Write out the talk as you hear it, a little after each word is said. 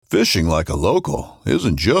Fishing like a local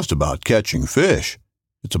isn't just about catching fish.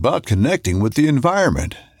 It's about connecting with the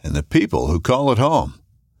environment and the people who call it home.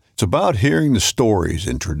 It's about hearing the stories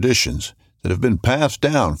and traditions that have been passed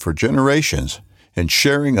down for generations and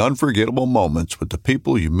sharing unforgettable moments with the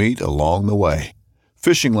people you meet along the way.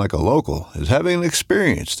 Fishing like a local is having an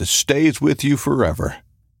experience that stays with you forever.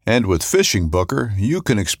 And with Fishing Booker, you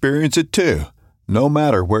can experience it too, no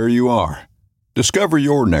matter where you are. Discover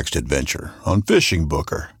your next adventure on Fishing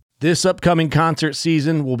Booker. This upcoming concert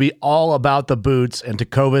season will be all about the boots, and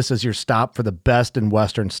Tecovas is your stop for the best in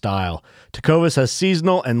Western style. Tecovas has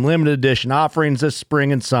seasonal and limited edition offerings this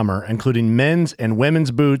spring and summer, including men's and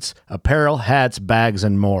women's boots, apparel, hats, bags,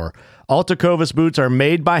 and more. All Tecovas boots are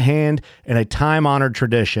made by hand in a time-honored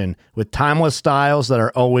tradition with timeless styles that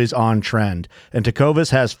are always on trend. And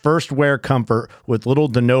Tecovas has first wear comfort with little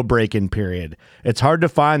to no break-in period. It's hard to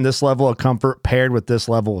find this level of comfort paired with this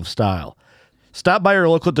level of style. Stop by your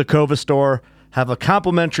local Tecovas store, have a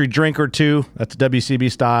complimentary drink or two, that's WCB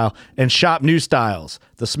style, and shop new styles.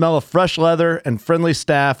 The smell of fresh leather and friendly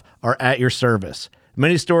staff are at your service.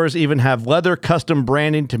 Many stores even have leather custom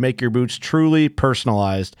branding to make your boots truly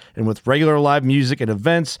personalized. And with regular live music and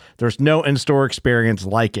events, there's no in-store experience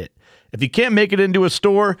like it. If you can't make it into a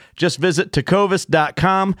store, just visit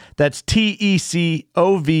tecovas.com. That's TECOVAS.com.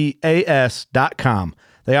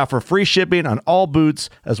 They offer free shipping on all boots,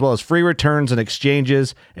 as well as free returns and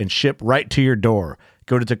exchanges, and ship right to your door.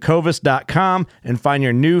 Go to tecovas.com and find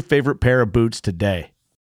your new favorite pair of boots today.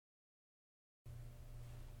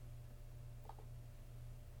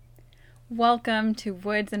 Welcome to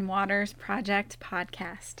Woods and Waters Project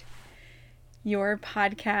Podcast, your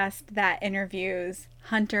podcast that interviews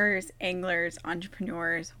hunters, anglers,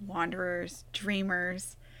 entrepreneurs, wanderers,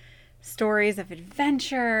 dreamers, stories of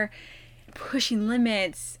adventure, pushing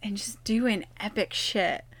limits, and just doing epic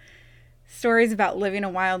shit. Stories about living a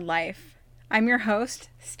wild life. I'm your host,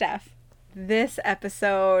 Steph. This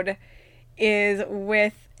episode is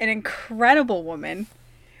with an incredible woman.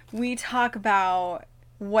 We talk about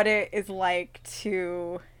what it is like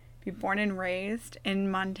to be born and raised in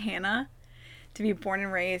Montana, to be born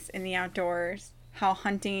and raised in the outdoors, how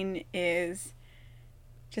hunting is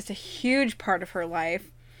just a huge part of her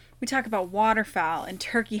life. We talk about waterfowl and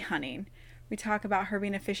turkey hunting. We talk about her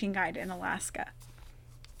being a fishing guide in Alaska.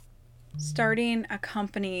 Starting a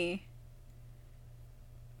company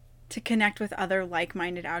to connect with other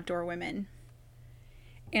like-minded outdoor women.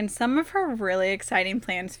 And some of her really exciting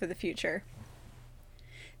plans for the future.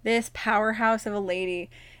 This powerhouse of a lady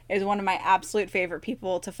is one of my absolute favorite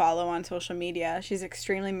people to follow on social media. She's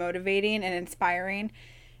extremely motivating and inspiring,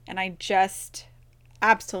 and I just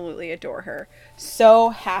absolutely adore her. So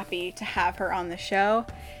happy to have her on the show.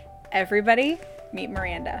 Everybody, meet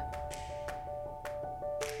Miranda.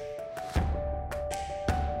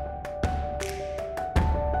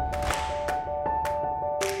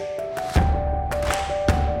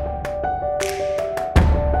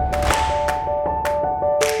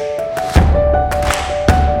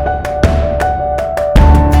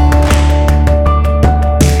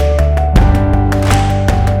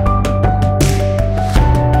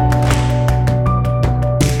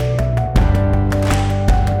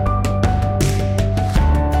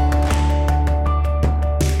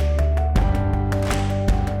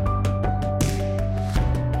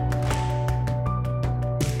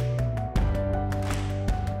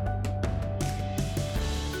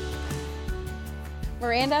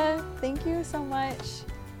 Miranda, thank you so much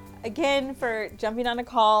again for jumping on a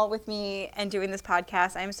call with me and doing this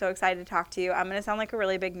podcast. I'm so excited to talk to you. I'm going to sound like a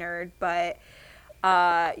really big nerd, but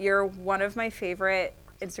you're one of my favorite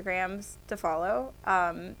Instagrams to follow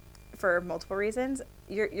for multiple reasons.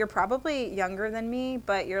 You're probably younger than me,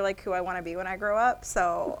 but you're like who I want to be when I grow up.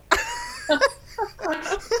 So I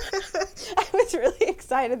was really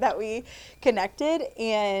excited that we connected,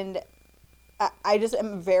 and I just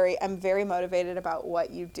am I'm very motivated about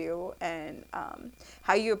what you do and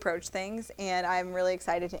how you approach things, and I'm really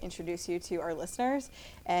excited to introduce you to our listeners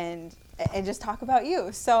and just talk about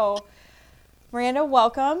you. So, Miranda,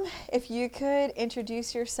 welcome. If you could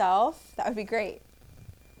introduce yourself, that would be great.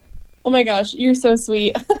 Oh my gosh, you're so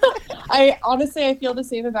sweet. I feel the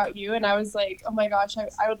same about you, and I was like, oh my gosh,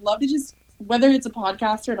 I would love to just, whether it's a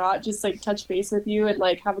podcast or not, just like touch base with you and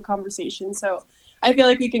like have a conversation. So I feel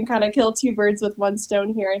like we can kind of kill two birds with one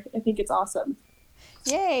stone here. I think it's awesome.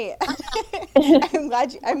 Yay! I'm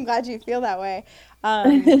glad you feel that way.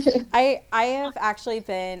 I have actually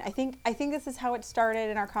been. I think this is how it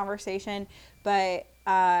started in our conversation, but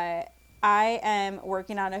I am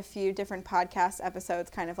working on a few different podcast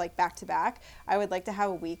episodes, kind of like back to back. I would like to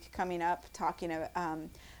have a week coming up talking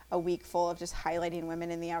a week full of just highlighting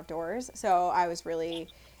women in the outdoors. So I was really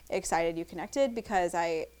excited you connected, because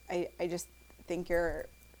I just think you're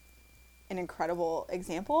an incredible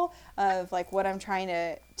example of like what I'm trying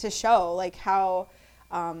to show, like how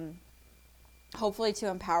hopefully to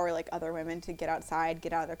empower like other women to get outside,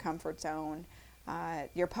 get out of their comfort zone.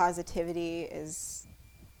 Your positivity is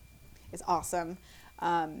awesome.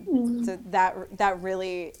 So that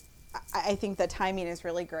really, I think the timing is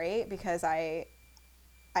really great, because I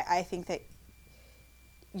think that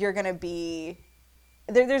you're going to be,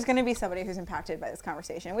 there's going to be somebody who's impacted by this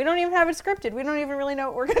conversation. We don't even have it scripted. We don't even really know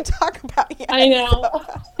what we're going to talk about yet. I know.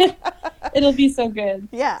 So. It'll be so good.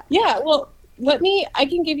 Yeah. Yeah. Well, I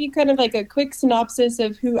can give you kind of like a quick synopsis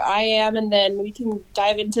of who I am, and then we can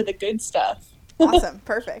dive into the good stuff. Awesome.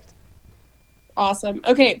 Perfect. Awesome.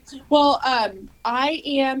 Okay. Well, I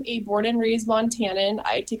am a born and raised Montanan.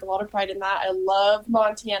 I take a lot of pride in that. I love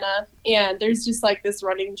Montana. And there's just like this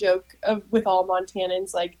running joke with all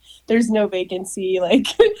Montanans, like there's no vacancy, like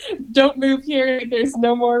don't move here. There's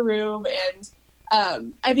no more room.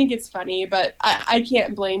 And I think it's funny, but I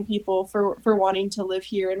can't blame people for wanting to live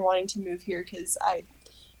here and wanting to move here, because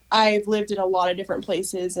I've lived in a lot of different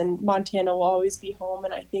places, and Montana will always be home.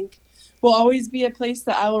 And I think will always be a place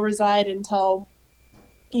that I will reside until,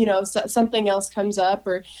 something else comes up.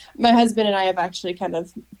 Or my husband and I have actually kind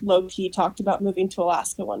of low-key talked about moving to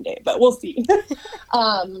Alaska one day, but we'll see.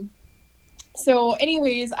 So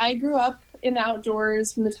anyways, I grew up in the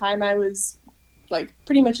outdoors from the time I was like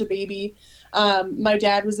pretty much a baby. My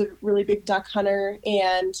dad was a really big duck hunter,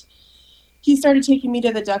 and he started taking me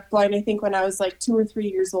to the duck blind, I think when I was like 2 or 3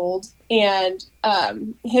 years old. And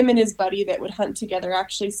him and his buddy that would hunt together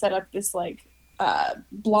actually set up this like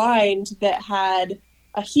blind that had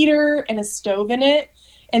a heater and a stove in it,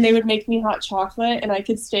 and they would make me hot chocolate and I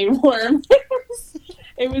could stay warm.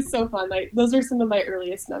 It was so fun. Like those are some of my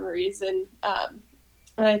earliest memories, and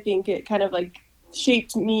I think it kind of like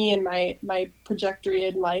shaped me and my trajectory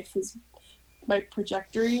in life. Is my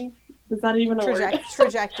trajectory? Is that even a word?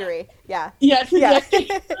 Trajectory. Yeah. Yeah. Trajectory.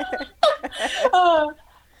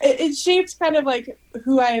 It shaped kind of like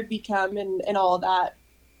who I have become and all of that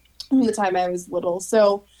from the time I was little.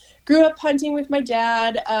 So grew up hunting with my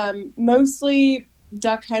dad, mostly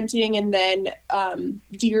duck hunting, and then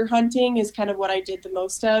deer hunting is kind of what I did the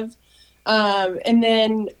most of. And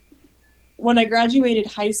then when I graduated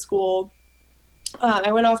high school,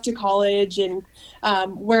 I went off to college, and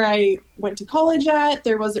where I went to college at,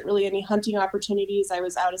 there wasn't really any hunting opportunities. I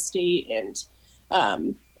was out of state, and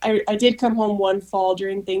I did come home one fall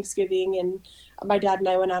during Thanksgiving, and my dad and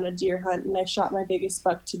I went on a deer hunt, and I shot my biggest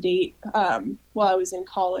buck to date while I was in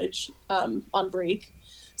college on break.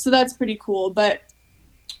 So that's pretty cool. But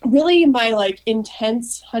really my like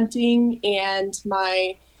intense hunting and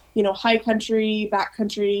my, high country,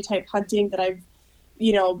 backcountry type hunting that I've,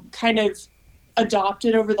 kind of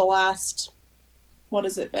adopted over the last, what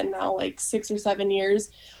has it been now, like 6 or 7 years,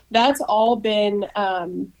 that's all been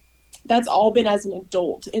as an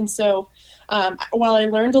adult. And so while I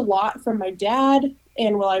learned a lot from my dad,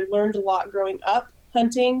 and while I learned a lot growing up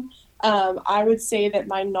hunting, I would say that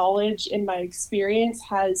my knowledge and my experience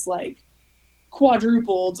has like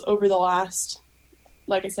quadrupled over the last,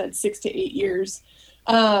 like I said, 6 to 8 years.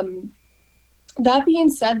 That being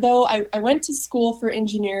said, though, I went to school for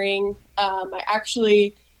engineering. I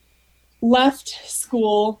actually left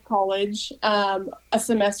college, a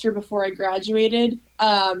semester before I graduated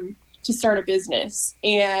to start a business.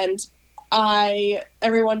 And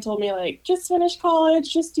everyone told me, like, just finish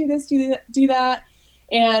college, just do this, do that.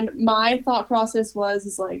 And my thought process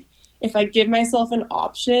is like, if I give myself an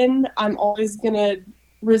option, I'm always going to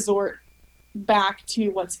resort back to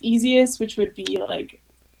what's easiest, which would be like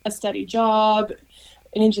a steady job,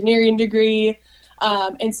 an engineering degree.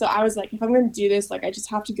 And so I was like, if I'm going to do this, like, I just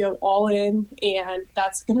have to go all in, and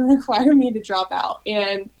that's going to require me to drop out.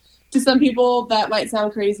 And to some people that might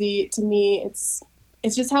sound crazy. To me, it's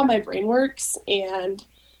just how my brain works. And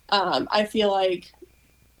I feel like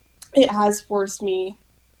it has forced me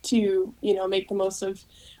to, make the most of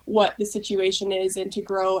what the situation is and to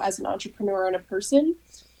grow as an entrepreneur and a person.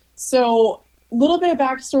 So a little bit of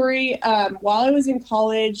backstory. While I was in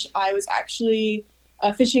college, I was actually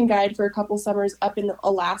a fishing guide for a couple summers up in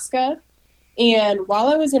Alaska. And while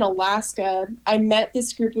I was in Alaska, I met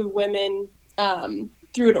this group of women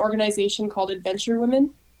through an organization called Adventure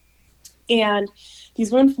Women. And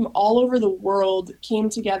these women from all over the world came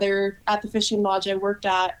together at the fishing lodge I worked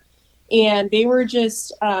at. And they were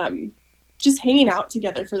just hanging out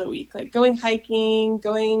together for the week, like going hiking,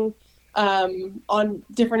 going on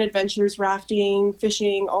different adventures, rafting,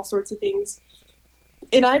 fishing, all sorts of things.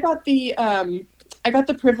 And I got the I got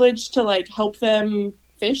the privilege to like help them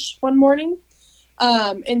fish one morning.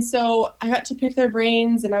 And so I got to pick their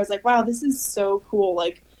brains, and I was like, wow, this is so cool.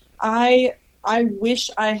 Like, I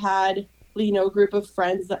wish I had, you know, a group of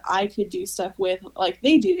friends that I could do stuff with like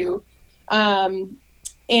they do.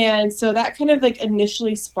 And so that kind of like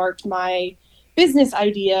initially sparked my business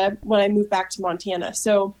idea when I moved back to Montana.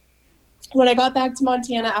 So when I got back to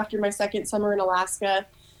Montana after my second summer in Alaska,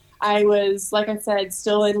 I was, like I said,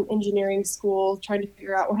 still in engineering school, trying to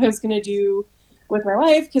figure out what I was going to do with my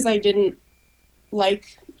life because I didn't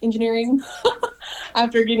like engineering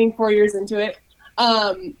after getting 4 years into it.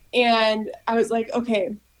 And I was like,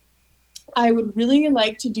 okay, I would really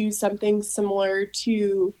like to do something similar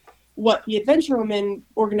to what the Adventure Women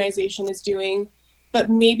organization is doing, but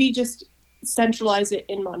maybe just centralize it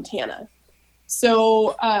in Montana.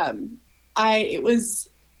 So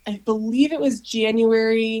I believe it was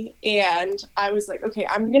January, and I was like, okay,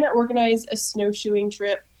 I'm going to organize a snowshoeing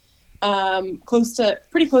trip pretty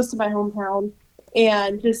close to my hometown,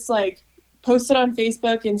 and just like post it on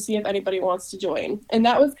Facebook and see if anybody wants to join. And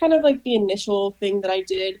that was kind of like the initial thing that I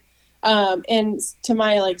did. And to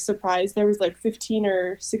my like surprise, there was like 15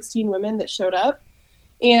 or 16 women that showed up,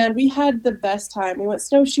 and we had the best time. We went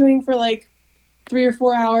snowshoeing for like 3 or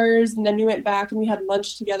 4 hours, and then we went back and we had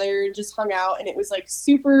lunch together and just hung out, and it was like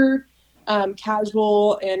super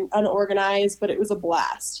casual and unorganized, but it was a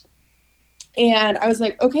blast. And I was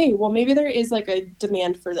like, okay, well, maybe there is like a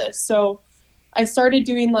demand for this. So I started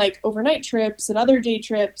doing like overnight trips and other day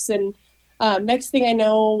trips, and next thing I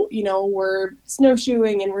know, you know, we're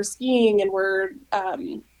snowshoeing and we're skiing and we're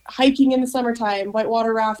hiking in the summertime,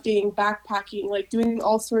 whitewater rafting, backpacking, like doing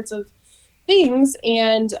all sorts of things.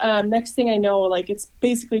 And next thing I know, like it's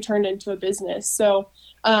basically turned into a business. So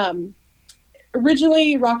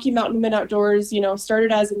originally Rocky Mountain Women Outdoors, you know,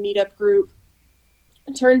 started as a meetup group,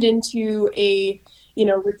 turned into a, you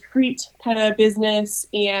know, retreat kind of business.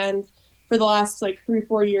 And for the last like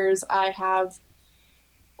 3-4 years, I have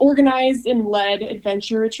organized and led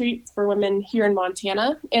adventure retreats for women here in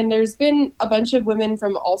Montana. And there's been a bunch of women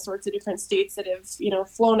from all sorts of different states that have, you know,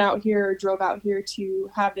 flown out here or drove out here to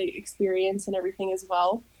have the experience and everything as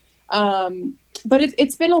well. But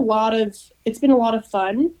it's been a lot of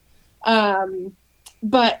fun.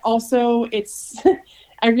 But also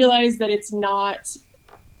I realized that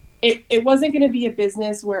it wasn't going to be a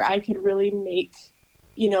business where I could really make,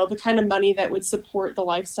 you know, the kind of money that would support the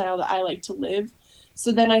lifestyle that I like to live.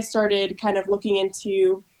 So then I started kind of looking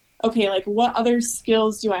into, okay, like what other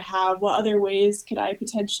skills do I have? What other ways could I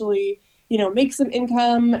potentially, you know, make some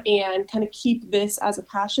income and kind of keep this as a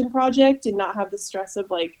passion project and not have the stress of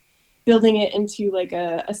like building it into like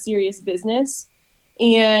a serious business.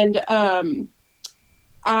 And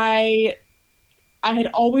I had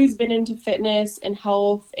always been into fitness and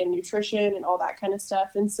health and nutrition and all that kind of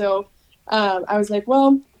stuff. And so I was like,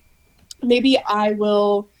 well, maybe I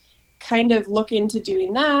will kind of look into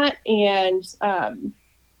doing that. And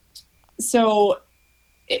so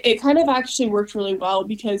it kind of actually worked really well,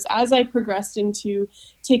 because as I progressed into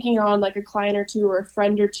taking on like a client or two or a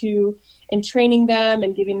friend or two and training them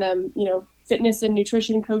and giving them, you know, fitness and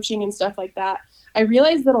nutrition coaching and stuff like that, I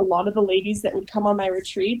realized that a lot of the ladies that would come on my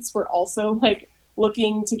retreats were also like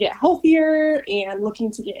looking to get healthier and looking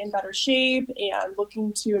to get in better shape and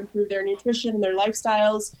looking to improve their nutrition and their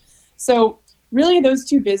lifestyles. So really those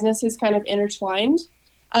two businesses kind of intertwined,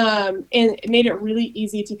 and it made it really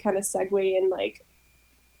easy to kind of segue and like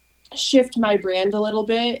shift my brand a little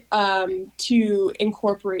bit to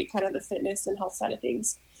incorporate kind of the fitness and health side of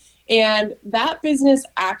things. And that business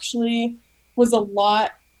actually was a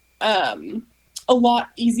lot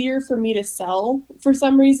easier for me to sell for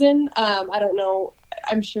some reason. I don't know.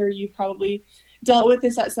 I'm sure you probably dealt with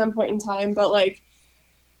this at some point in time, but like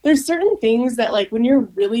there's certain things that like when you're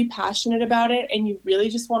really passionate about it and you really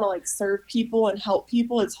just want to like serve people and help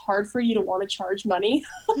people, it's hard for you to want to charge money.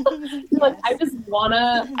 Like I just want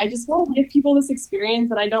to give people this experience,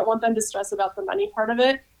 and I don't want them to stress about the money part of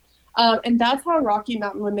it. And that's how Rocky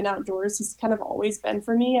Mountain Women Outdoors has kind of always been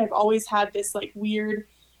for me. I've always had this like weird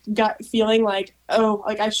gut feeling like, oh,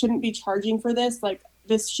 like I shouldn't be charging for this. Like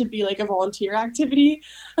this should be like a volunteer activity.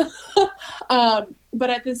 But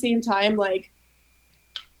at the same time, like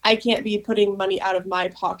I can't be putting money out of my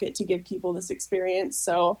pocket to give people this experience.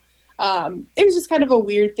 So it was just kind of a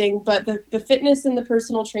weird thing, but the fitness and the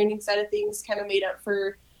personal training side of things kind of made up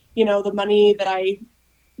for, you know, the money that I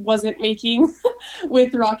wasn't making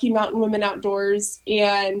with Rocky Mountain Women Outdoors.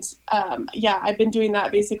 And I've been doing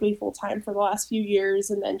that basically full time for the last few years,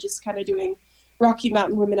 and then just kind of doing Rocky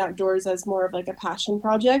Mountain Women Outdoors as more of like a passion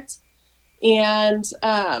project. And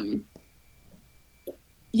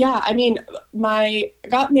Yeah, I mean, I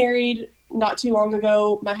got married not too long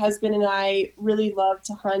ago. My husband and I really love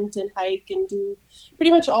to hunt and hike and do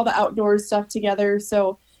pretty much all the outdoor stuff together.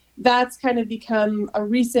 So that's kind of become a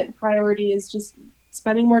recent priority, is just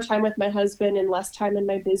spending more time with my husband and less time in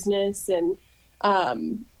my business. And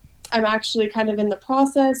I'm actually kind of in the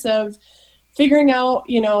process of figuring out,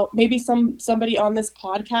 maybe somebody on this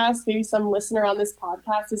podcast, maybe some listener on this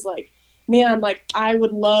podcast is like, man, like I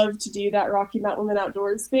would love to do that Rocky Mountain Women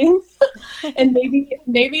Outdoors thing. And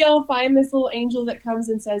maybe I'll find this little angel that comes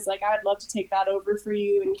and says like, I'd love to take that over for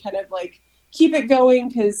you and kind of like keep it going.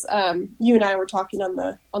 Because you and I were talking on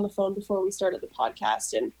the phone before we started the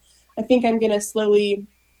podcast, and I think I'm going to slowly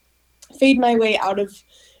fade my way out of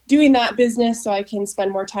doing that business so I can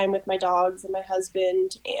spend more time with my dogs and my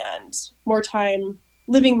husband and more time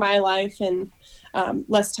living my life and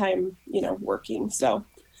less time, working. So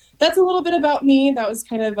that's a little bit about me. That was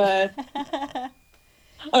kind of a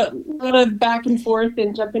lot of back and forth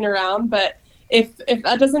and jumping around, but if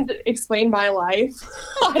that doesn't explain my life,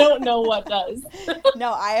 I don't know what does.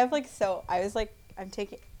 No, I want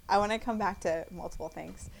to come back to multiple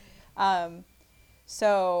things.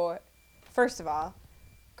 So first of all,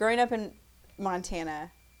 growing up in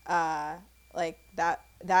Montana, like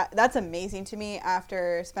that's amazing to me.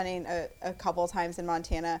 After spending a couple times in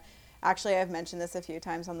Montana, actually I've mentioned this a few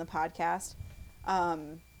times on the podcast.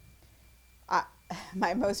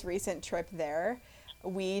 My most recent trip there,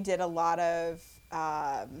 we did a lot of.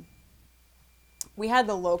 We had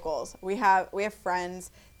the locals. We have friends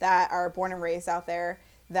that are born and raised out there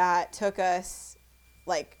that took us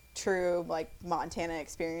like true like Montana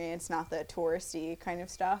experience, not the touristy kind of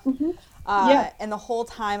stuff. Mm-hmm. Yeah. And the whole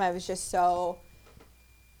time I was just so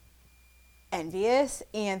envious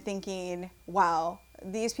and thinking, wow,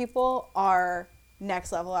 these people are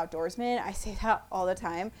next level outdoorsmen. I say that all the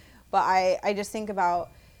time, but I just think about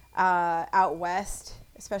out west,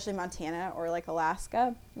 especially Montana or like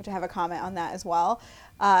Alaska, which I have a comment on that as well.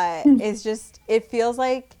 Is just, it feels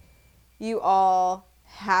like you all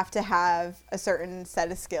have to have a certain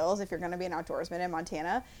set of skills if you're going to be an outdoorsman in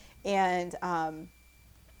Montana. And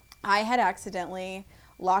I had accidentally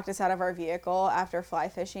locked us out of our vehicle after fly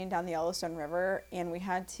fishing down the Yellowstone River, and we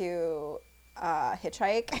had to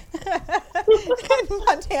hitchhike in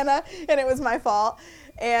Montana, and it was my fault.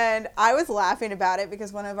 And I was laughing about it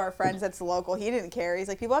because one of our friends that's local, he didn't care. He's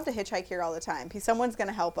like, people have to hitchhike here all the time. Someone's going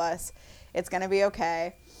to help us. It's going to be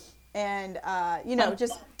okay. And,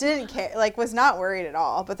 just didn't care, like was not worried at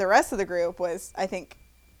all. But the rest of the group was, I think,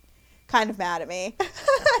 kind of mad at me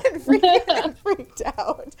and freaked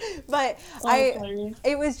out. But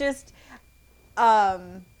it was just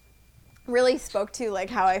really spoke to like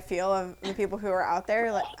how I feel of the people who are out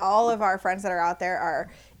there. Like all of our friends that are out there are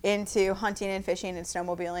into hunting and fishing and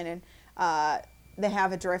snowmobiling, and they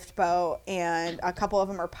have a drift boat, and a couple of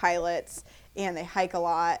them are pilots, and they hike a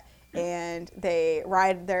lot, and they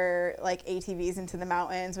ride their like ATVs into the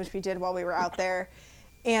mountains, which we did while we were out there.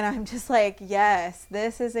 And I'm just like, yes,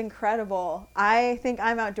 this is incredible. I think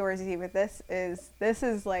I'm outdoorsy, but this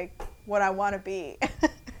is like what I want to be.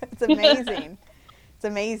 It's amazing. It's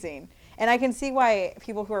amazing. And I can see why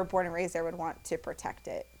people who are born and raised there would want to protect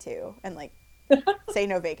it too, and like say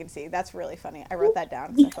no vacancy. That's really funny. I wrote that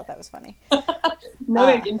down because I thought that was funny. No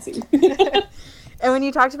vacancy. And when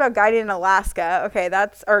you talked about guiding in Alaska, okay,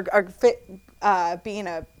 that's being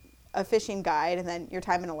a fishing guide, and then your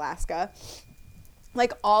time in Alaska.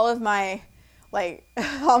 Like all my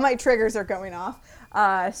triggers are going off.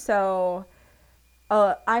 So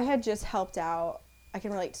I had just helped out. I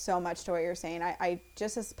can relate so much to what you're saying. I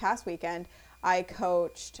just this past weekend, I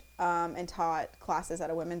coached and taught classes at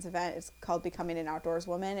a women's event. It's called Becoming an Outdoors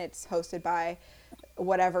Woman. It's hosted by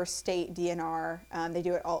whatever state DNR. They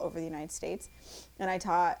do it all over the United States. And I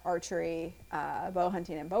taught archery, bow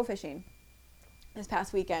hunting, and bow fishing this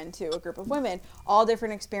past weekend to a group of women, all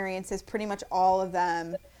different experiences. Pretty much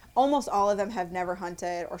almost all of them have never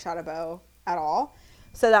hunted or shot a bow at all.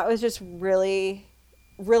 So that was just really,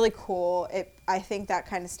 really cool. I think that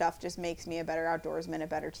kind of stuff just makes me a better outdoorsman, a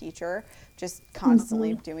better teacher, just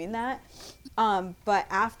constantly doing that. But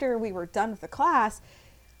after we were done with the class,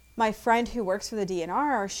 my friend who works for the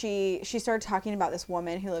DNR, she started talking about this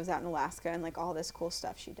woman who lives out in Alaska and like all this cool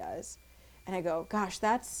stuff she does. And I go, gosh,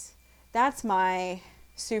 that's my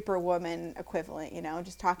superwoman equivalent,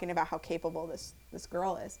 just talking about how capable this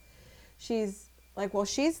girl is. She's like, well,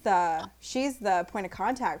 she's the point of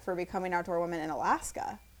contact for Becoming Outdoor Woman in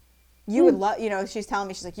Alaska. You would love, she's telling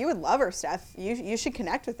me, she's like, you would love her, Steph. You should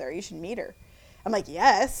connect with her. You should meet her. I'm like,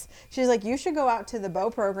 yes. She's like, you should go out to the bow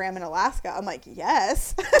program in Alaska. I'm like,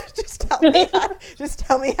 yes. just tell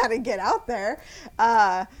me how to get out there.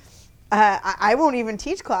 I won't even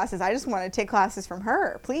teach classes. I just want to take classes from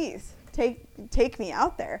her. Please take me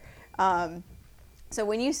out there. So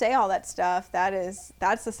when you say all that stuff, that's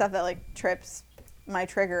the stuff that like trips my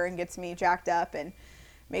trigger and gets me jacked up and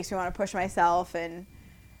makes me want to push myself, and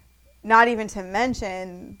not even to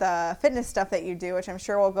mention the fitness stuff that you do, which I'm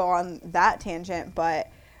sure we'll go on that tangent. But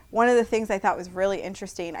one of the things I thought was really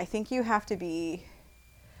interesting, I think you have to be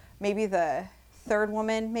maybe the third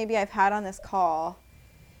woman maybe I've had on this call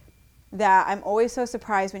that I'm always so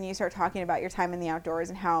surprised when you start talking about your time in the outdoors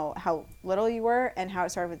and how little you were and how it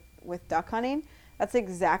started with duck hunting. That's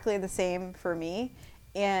exactly the same for me.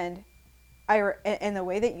 And the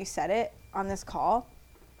way that you said it on this call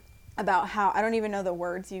about how, I don't even know the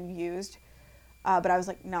words you used, but I was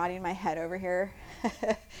like nodding my head over here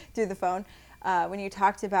through the phone. When you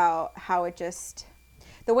talked about how it just,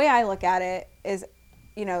 the way I look at it is,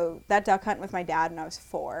 you know, that duck hunt with my dad when I was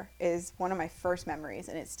 4 is one of my first memories,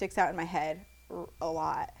 and it sticks out in my head a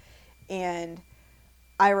lot. And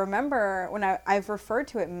I remember when I've referred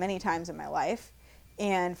to it many times in my life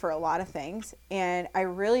and for a lot of things. And I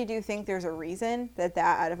really do think there's a reason that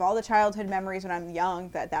out of all the childhood memories when I'm young,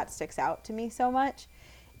 that sticks out to me so much.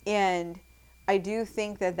 And I do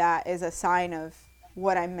think that is a sign of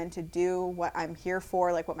what I'm meant to do, what I'm here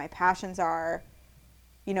for, like what my passions are,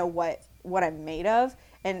 you know, what I'm made of.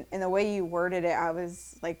 And the way you worded it, I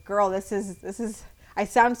was like, girl, this is, I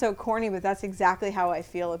sound so corny, but that's exactly how I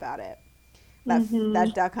feel about it.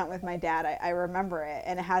 That duck hunt with my dad, I remember it,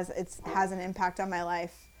 and it has an impact on my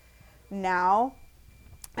life now,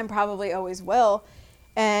 and probably always will.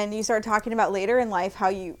 And you started talking about later in life how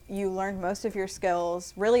you learned most of your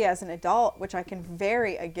skills really as an adult, which I can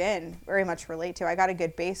very much relate to. I got a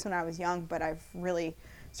good base when I was young, but I've really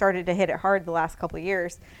started to hit it hard the last couple of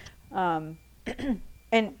years. And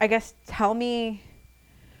I guess tell me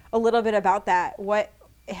a little bit about that.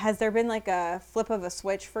 Has there been like a flip of a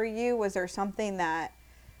switch for you? Was there something that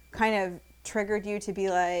kind of triggered you to be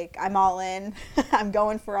like, I'm all in, I'm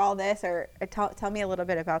going for all this? Or tell me a little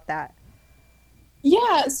bit about that.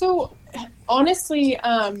 Yeah, so honestly,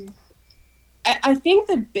 I think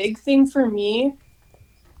the big thing for me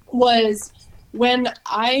was when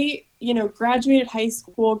I, graduated high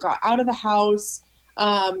school, got out of the house,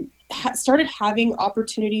 started having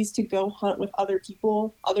opportunities to go hunt with other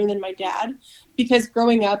people other than my dad, because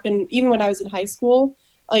growing up and even when I was in high school,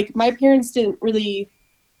 like my parents didn't really,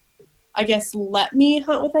 I guess, let me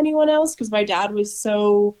hunt with anyone else because my dad was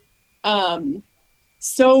so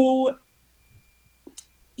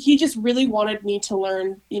he just really wanted me to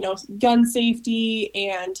learn, gun safety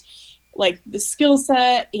and like the skill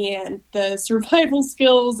set and the survival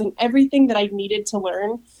skills and everything that I needed to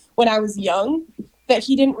learn when I was young, that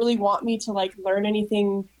he didn't really want me to like learn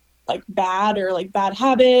anything like bad or like bad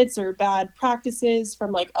habits or bad practices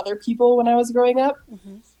from like other people when I was growing up.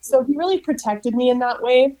 Mm-hmm. So he really protected me in that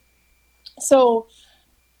way. So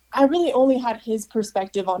I really only had his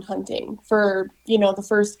perspective on hunting for, the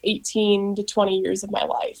first 18 to 20 years of my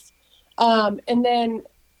life. And then,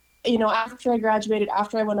 after I graduated,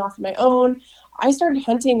 after I went off on my own, I started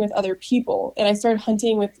hunting with other people, and I started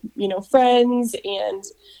hunting with, friends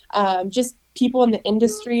and just people in the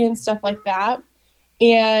industry and stuff like that.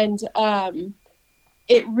 And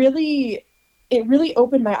it really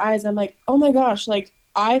opened my eyes. I'm like, oh my gosh, like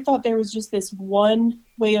I thought there was just this one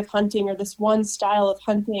way of hunting or this one style of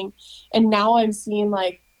hunting. And now I'm seeing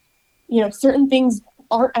like, certain things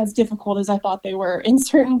aren't as difficult as I thought they were, and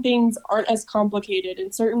certain things aren't as complicated,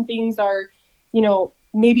 and certain things are,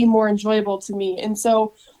 maybe more enjoyable to me. And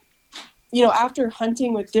so, after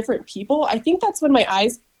hunting with different people, I think that's when my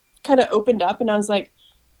eyes kind of opened up and I was like,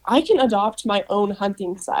 I can adopt my own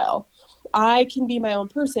hunting style. I can be my own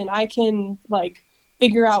person. I can like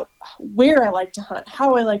figure out where I like to hunt,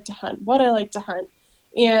 how I like to hunt, what I like to hunt,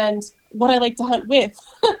 and what I like to hunt with.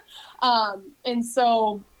 And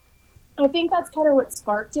so I think that's kind of what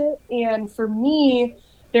sparked it. And for me,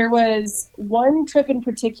 there was one trip in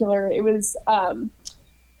particular. It was,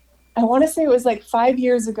 I want to say it was like 5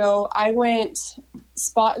 years ago. I went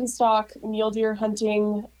spot and stalk mule deer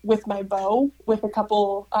hunting with my bow with a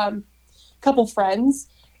couple friends.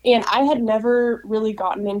 And I had never really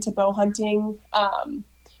gotten into bow hunting.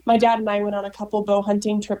 My dad and I went on a couple bow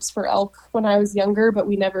hunting trips for elk when I was younger, but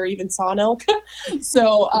we never even saw an elk.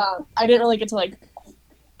 So I didn't really get to like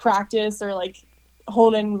practice or like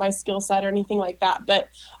hone in my skill set or anything like that. But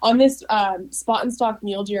on this spot and stalk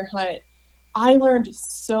mule deer hunt, I learned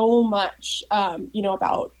so much,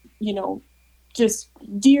 about, just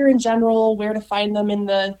deer in general, where to find them in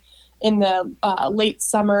the late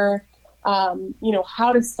summer,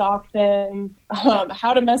 how to stalk them,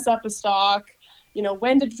 how to mess up a stalk,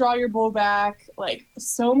 when to draw your bow back, like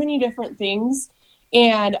so many different things.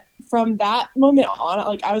 And from that moment on,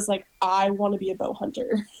 like I was like, I want to be a bow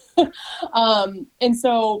hunter. And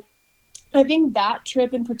so I think that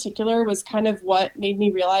trip in particular was kind of what made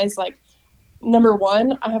me realize, like, number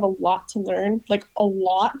one, I have a lot to learn, like a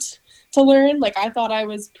lot to learn. Like I thought I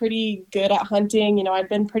was pretty good at hunting. I'd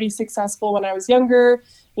been pretty successful when I was younger,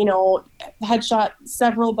 had shot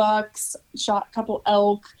several bucks, shot a couple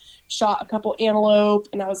elk, shot a couple antelope.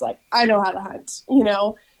 And I was like, I know how to hunt,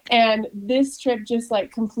 and this trip just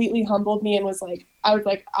like completely humbled me and I was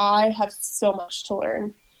like, I have so much to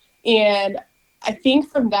learn. And I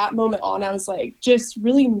think from that moment on, I was like, just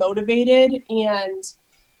really motivated and,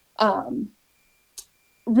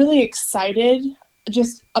 really excited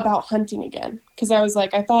just about hunting again. Cause I was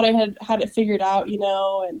like, I thought I had it figured out,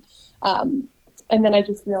 and then I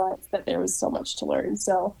just realized that there was so much to learn.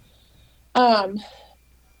 So, from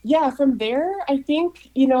there, I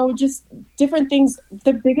think, just different things.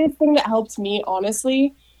 The biggest thing that helped me,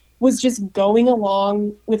 honestly, was just going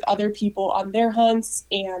along with other people on their hunts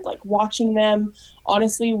and like watching them.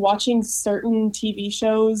 Honestly, watching certain TV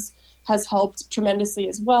shows has helped tremendously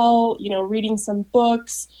as well. Reading some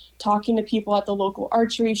books, talking to people at the local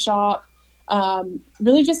archery shop,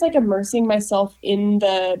 really just like immersing myself in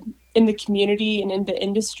the community and in the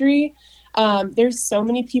industry. There's so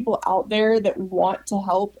many people out there that want to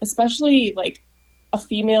help, especially like a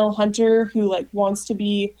female hunter who like wants to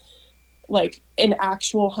be like an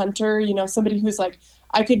actual hunter, somebody who's like,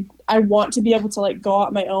 I want to be able to like go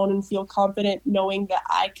out my own and feel confident knowing that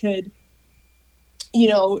I could,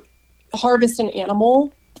 harvest an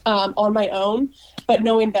animal on my own, but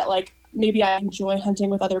knowing that like maybe I enjoy hunting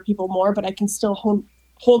with other people more, but I can still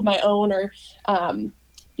hold my own or,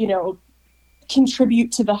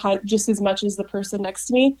 contribute to the hunt just as much as the person next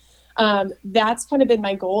to me. That's kind of been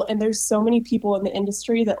my goal. And there's so many people in the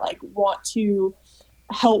industry that like want to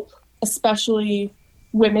help, especially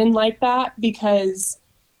women like that, because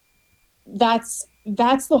that's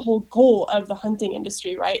the whole goal of the hunting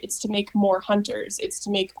industry, right? It's to make more hunters. It's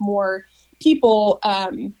to make more people,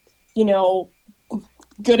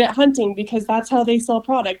 good at hunting, because that's how they sell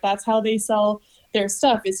product. That's how they sell their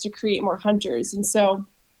stuff, is to create more hunters. And so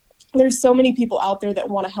there's so many people out there that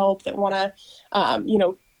want to help, that want to,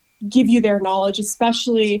 give you their knowledge,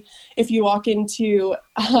 especially if you walk into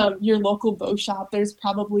your local bow shop. There's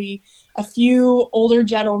probably a few older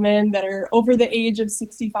gentlemen that are over the age of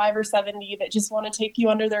 65 or 70 that just want to take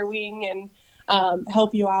you under their wing and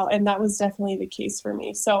help you out. And that was definitely the case for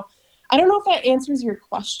me. So I don't know if that answers your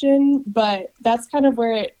question, but that's kind of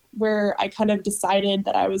where I kind of decided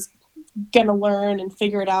that I was going to learn and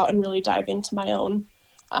figure it out and really dive into my own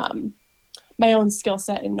skill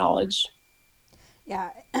set and knowledge.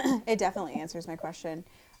 Yeah, it definitely answers my question.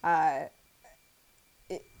 That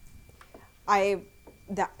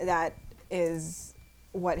is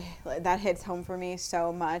what that hits home for me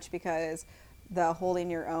so much, because the holding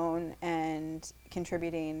your own and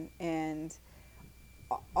contributing and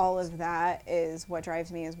all of that is what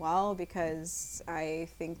drives me as well, because I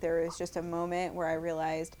think there was just a moment where I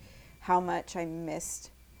realized how much I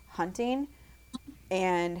missed hunting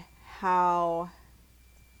and how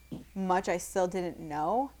much I still didn't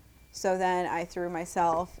know. So then I threw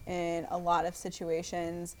myself in a lot of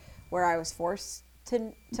situations where I was forced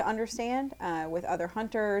to understand with other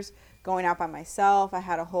hunters, going out by myself. I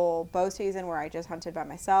had a whole bow season where I just hunted by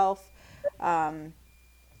myself, and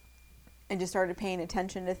just started paying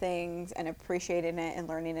attention to things and appreciating it and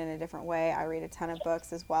learning in a different way. I read a ton of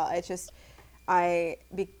books as well. It's just,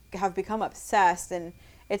 have become obsessed, and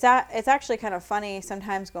it's actually kind of funny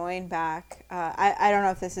sometimes going back. I don't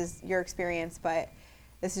know if this is your experience, but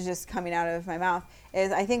this is just coming out of my mouth,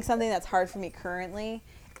 is I think something that's hard for me currently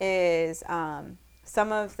is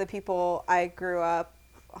some of the people I grew up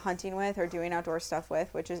hunting with or doing outdoor stuff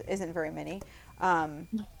with, which isn't very many.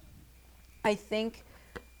 I think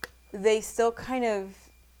they still kind of,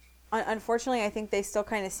 unfortunately, I think they still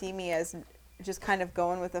kind of see me as just kind of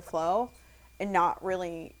going with the flow and not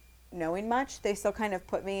really knowing much. They still kind of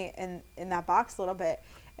put me in that box a little bit.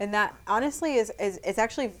 And that honestly is it's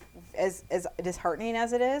actually, as disheartening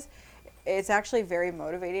as it is, it's actually very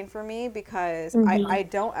motivating for me, because I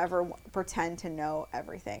don't ever pretend to know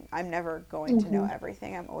everything. I'm never going to know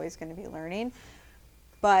everything. I'm always going to be learning.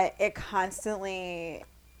 But it constantly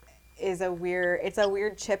is a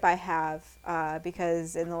weird chip I have,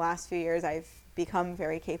 because in the last few years I've become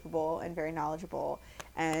very capable and very knowledgeable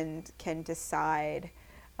and can decide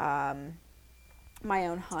my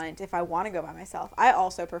own hunt if I want to go by myself. I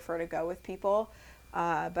also prefer to go with people,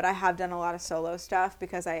 but I have done a lot of solo stuff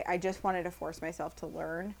because I just wanted to force myself to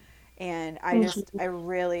learn. And I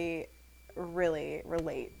really, really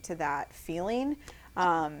relate to that feeling.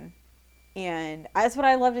 And that's what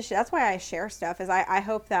I love to share. That's why I share stuff, is I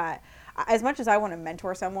hope that as much as I want to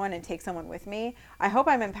mentor someone and take someone with me, I hope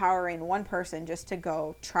I'm empowering one person just to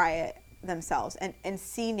go try it themselves and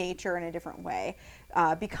see nature in a different way,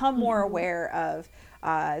 become more aware of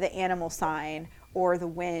the animal sign or the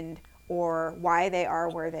wind or why they are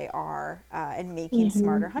where they are, and making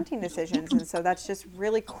smarter hunting decisions. And so that's just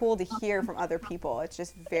really cool to hear from other people. It's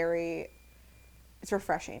just it's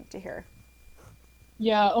refreshing to hear.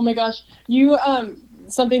 Yeah. Oh my gosh. You,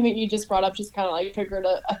 something that you just brought up just kind of like triggered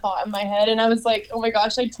a thought in my head. And I was like, oh my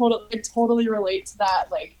gosh, I totally relate to that.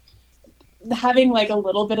 Like having like a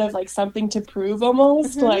little bit of like something to prove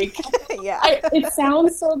almost. Like, Yeah. It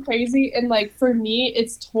sounds so crazy. And like, for me,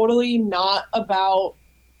 it's totally not about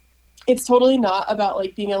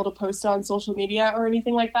like being able to post on social media or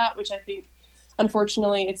anything like that, which I think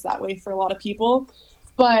unfortunately it's that way for a lot of people.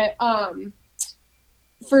 But,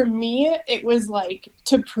 for me, it was like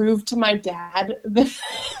to prove to my dad in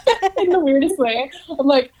the weirdest way. I'm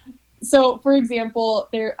like, so for example,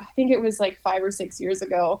 I think it was like 5 or 6 years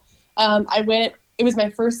ago. It was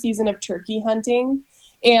my first season of turkey hunting,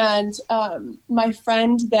 and my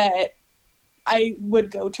friend that I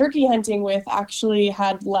would go turkey hunting with actually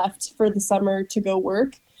had left for the summer to go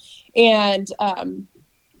work, and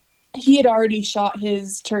he had already shot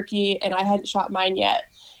his turkey and I hadn't shot mine yet.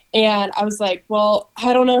 And I was like, well,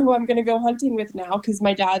 I don't know who I'm going to go hunting with now, because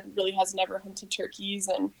my dad really has never hunted turkeys,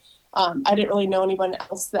 and I didn't really know anyone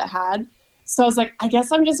else that had. So I was like, I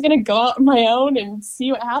guess I'm just going to go out on my own and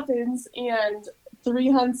see what happens. And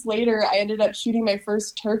 3 hunts later, I ended up shooting my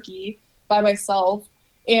first turkey by myself.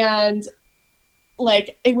 And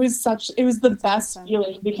like, it was the best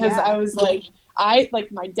feeling, because I was like,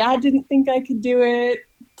 my dad didn't think I could do it.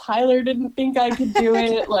 Tyler didn't think I could do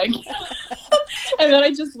it. Like, and then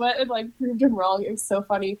I just went and like proved him wrong. It was so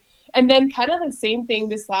funny. And then kind of the same thing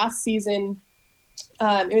this last season.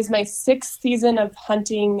 It was my 6th season of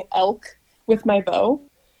hunting elk with my bow.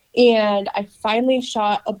 And I finally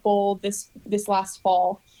shot a bull this last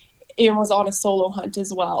fall. It was on a solo hunt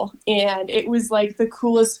as well. And it was like the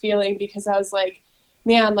coolest feeling, because I was like,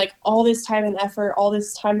 man, like all this time and effort, all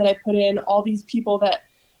this time that I put in, all these people that,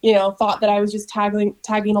 you know, thought that I was just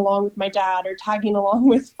tagging along with my dad or tagging along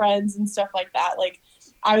with friends and stuff like that. Like,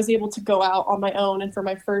 I was able to go out on my own, and for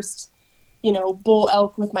my first, you know, bull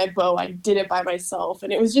elk with my bow, I did it by myself.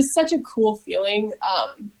 And it was just such a cool feeling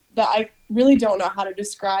that I really don't know how to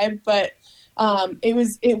describe, but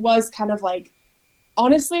it was kind of like,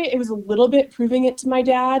 honestly, it was a little bit proving it to my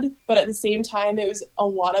dad, but at the same time, it was a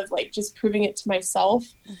lot of like just proving it to myself.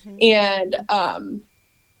 And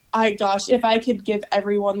if I could give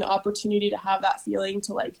everyone the opportunity to have that feeling,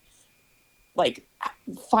 to like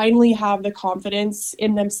finally have the confidence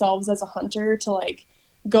in themselves as a hunter to like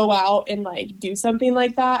go out and like do something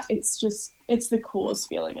like that, it's the coolest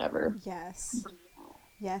feeling ever. Yes.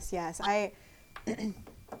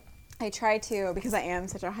 I try to, because I am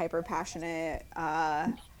such a hyper passionate,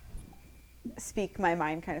 speak my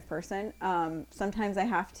mind kind of person. Sometimes I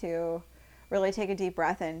have to really take a deep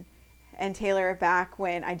breath and tailor it back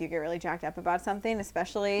when I do get really jacked up about something,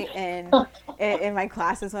 especially in my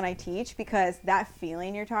classes when I teach, because that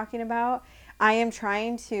feeling you're talking about, I'm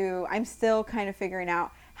still kind of figuring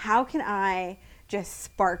out, how can I just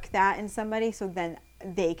spark that in somebody so then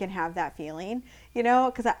they can have that feeling, you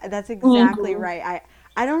know, because that's exactly right.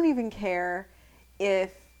 I don't even care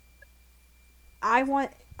if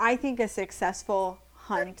I think a successful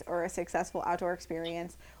hunt or a successful outdoor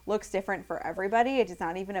experience looks different for everybody. It's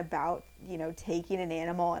not even about, you know, taking an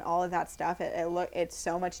animal and all of that stuff. It's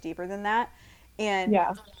so much deeper than that. And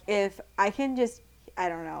if I can just, I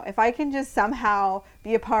don't know, if I can just somehow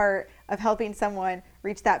be a part of helping someone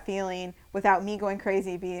reach that feeling without me going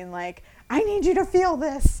crazy, being like, I need you to feel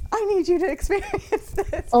this, I need you to experience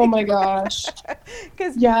this. Oh my gosh.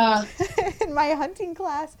 Because in my hunting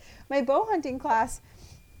class, my bow hunting class,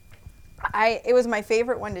 it was my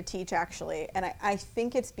favorite one to teach, actually. And I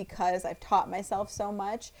think it's because I've taught myself so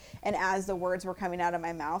much. And as the words were coming out of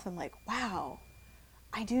my mouth, I'm like, wow,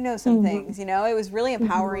 I do know some things, you know. It was really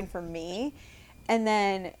empowering for me. And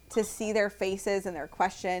then to see their faces and their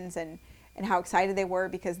questions and how excited they were,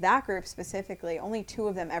 because that group specifically, only 2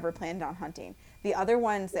 of them ever planned on hunting. The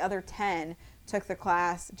other 10 took the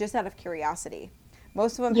class just out of curiosity.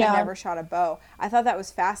 Most of them had never shot a bow. I thought that was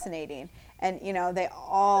fascinating. And, you know, they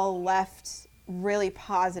all left really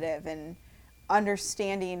positive and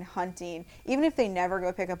understanding hunting, even if they never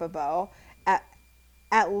go pick up a bow,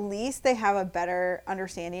 at least they have a better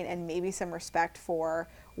understanding and maybe some respect for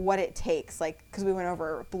what it takes. Like, because we went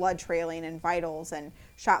over blood trailing and vitals and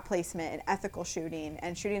shot placement and ethical shooting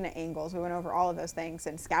and shooting at angles. We went over all of those things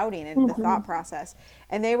and scouting and the thought process.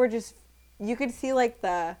 And they were just, you could see like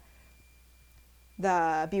the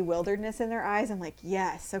bewilderedness in their eyes. I'm like,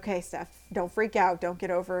 yes, okay, Steph, don't freak out. Don't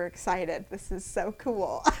get overexcited. This is so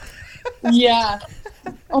cool. Yeah.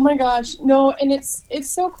 Oh my gosh. No, and it's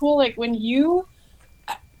so cool. Like when you,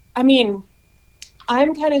 I mean,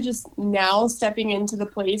 I'm kind of just now stepping into the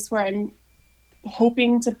place where I'm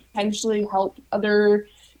hoping to potentially help other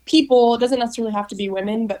people. It doesn't necessarily have to be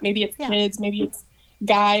women, but maybe it's kids, maybe it's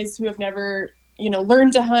guys who have never,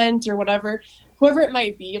 learned to hunt or whatever, whoever it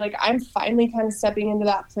might be. Like I'm finally kind of stepping into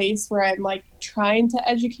that place where I'm like trying to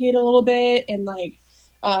educate a little bit and like,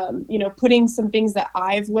 putting some things that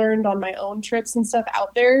I've learned on my own trips and stuff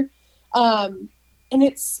out there. And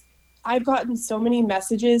I've gotten so many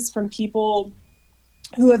messages from people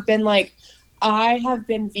who have been like, I have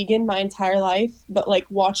been vegan my entire life, but like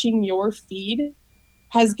watching your feed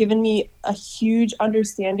has given me a huge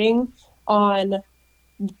understanding on,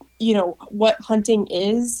 what hunting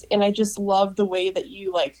is. And I just love the way that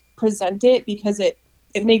you like present it because it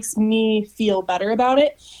makes me feel better about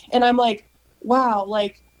it. And I'm like, wow,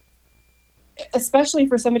 like, especially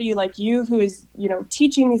for somebody like you who is,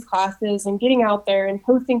 teaching these classes and getting out there and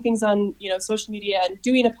posting things on, social media and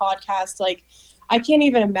doing a podcast, like I can't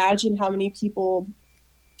even imagine how many people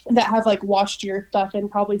that have like watched your stuff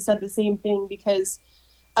and probably said the same thing because,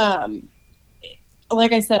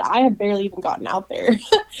 like I said, I have barely even gotten out there.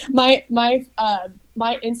 my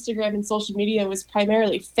Instagram and social media was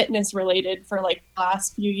primarily fitness related for like the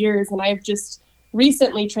last few years. And I've just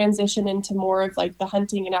recently transitioned into more of like the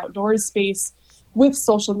hunting and outdoors space with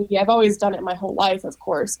social media. I've always done it my whole life, of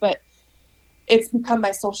course, but it's become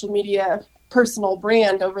my social media personal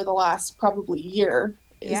brand over the last probably year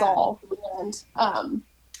is all. And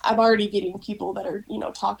I'm already getting people that are,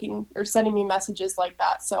 talking or sending me messages like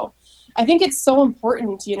that. So I think it's so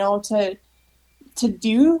important, to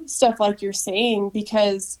do stuff like you're saying,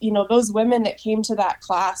 because, those women that came to that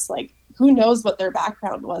class, like who knows what their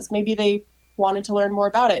background was. Maybe they wanted to learn more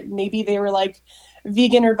about it. Maybe they were like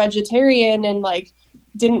vegan or vegetarian and like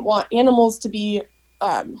didn't want animals to be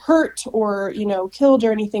hurt or, killed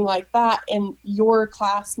or anything like that. And your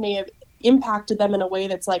class may have impacted them in a way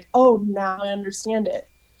that's like, oh, now I understand it.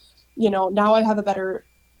 Now I have a better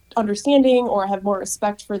understanding, or I have more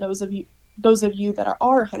respect for those of you that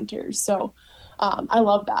are hunters. So I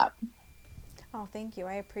love that. Oh, thank you.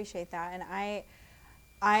 I appreciate that. And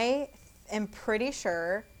I am pretty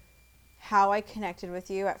sure how I connected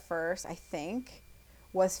with you at first, I think,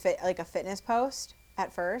 was like a fitness post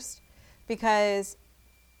at first, because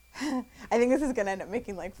I think this is going to end up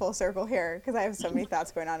making like full circle here because I have so many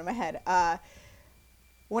thoughts going on in my head.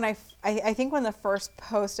 When I think when the first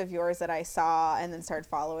post of yours that I saw and then started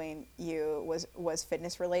following you was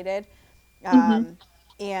fitness related.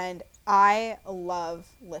 And I love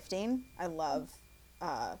lifting. I love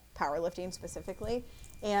powerlifting specifically.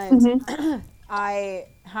 And I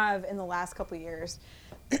have in the last couple of years,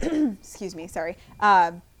 excuse me, sorry,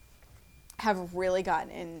 have really gotten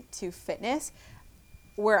into fitness.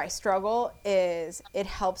 Where I struggle is it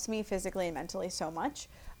helps me physically and mentally so much,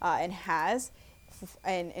 and has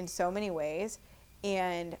in so many ways.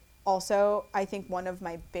 And also, I think one of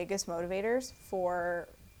my biggest motivators for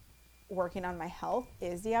working on my health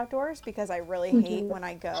is the outdoors, because I really hate when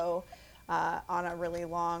I go on a really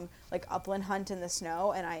long like upland hunt in the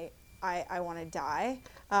snow and I want to die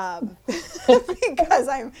because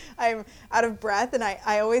I'm out of breath. And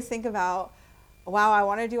I always think about, wow, I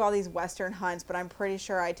want to do all these Western hunts, but I'm pretty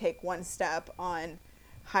sure I take one step on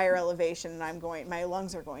higher elevation and my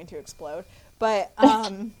lungs are going to explode. But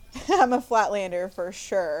I'm a flatlander for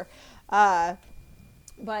sure.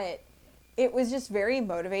 But it was just very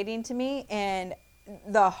motivating to me. And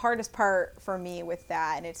the hardest part for me with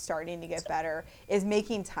that, and it's starting to get better, is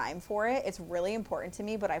making time for it. It's really important to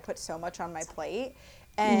me, but I put so much on my plate.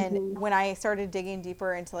 And when I started digging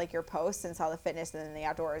deeper into like your posts and saw the fitness and then the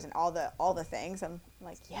outdoors and all the things, I'm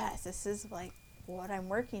like, yes, this is like what I'm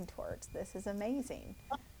working towards. This is amazing.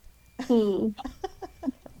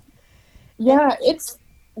 Yeah,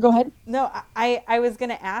 go ahead. No, I was going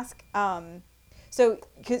to ask, so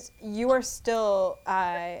because you are still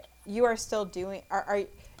doing,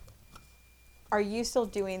 are you still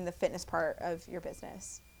doing the fitness part of your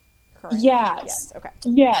business currently? Yes. Okay.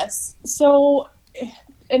 Yes. So,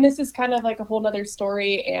 and this is kind of like a whole nother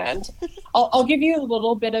story, and I'll give you a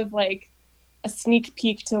little bit of like a sneak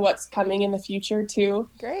peek to what's coming in the future too.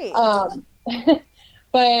 Great.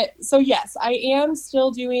 But so yes, I am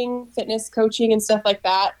still doing fitness coaching and stuff like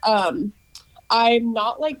that. I'm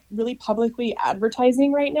not like really publicly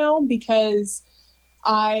advertising right now because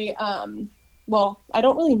I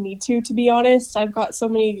don't really need to be honest. I've got so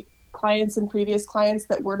many clients and previous clients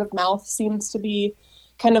that word of mouth seems to be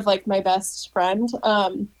kind of like my best friend.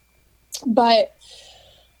 But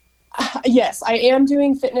yes, I am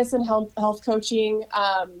doing fitness and health coaching.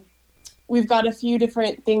 We've got a few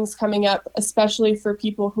different things coming up, especially for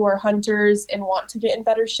people who are hunters and want to get in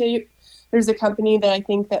better shape. There's a company that I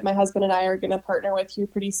think that my husband and I are going to partner with here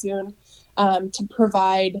pretty soon to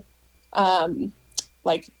provide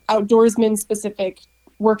like outdoorsman specific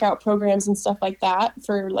workout programs and stuff like that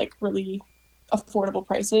for like really affordable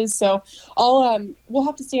prices. So we'll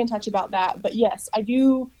have to stay in touch about that. But yes, I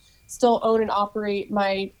do still own and operate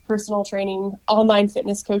my personal training, online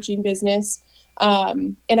fitness coaching business.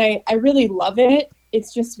 And I really love it.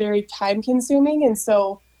 It's just very time consuming. And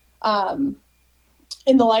so,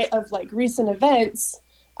 in the light of like recent events,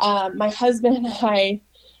 my husband and I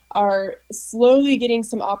are slowly getting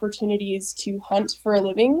some opportunities to hunt for a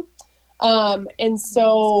living. And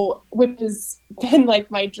so, which has been like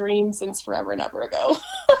my dream since forever and ever ago.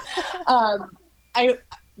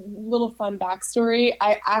 Little fun backstory.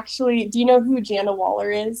 Do you know who Jana Waller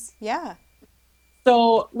is? Yeah.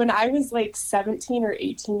 So when I was like 17 or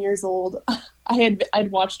 18 years old,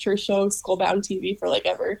 I'd watched her show Skullbound TV for like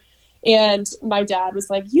ever. And my dad was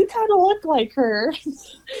like, you kind of look like her.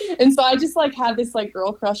 And so I just like had this like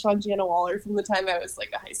girl crush on Jana Waller from the time I was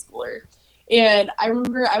like a high schooler. And I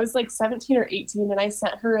remember I was like 17 or 18 and I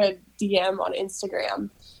sent her a DM on Instagram.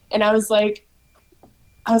 And I was like,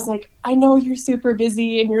 I know you're super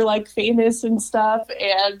busy and you're like famous and stuff.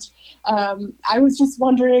 And I was just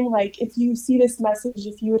wondering, like, if you see this message,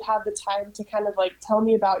 if you would have the time to kind of like tell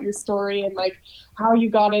me about your story and like how you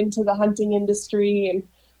got into the hunting industry and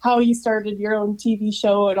how you started your own TV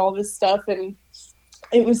show and all this stuff. And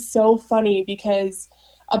it was so funny because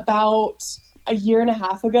about a year and a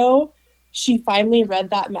half ago, she finally read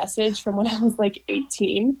that message from when I was like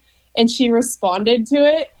 18 and she responded to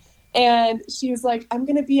it. And she was like, I'm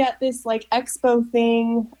going to be at this like expo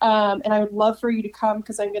thing. And I would love for you to come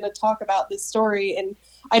because I'm going to talk about this story. And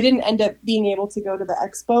I didn't end up being able to go to the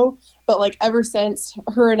expo, but like ever since,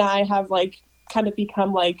 her and I have like kind of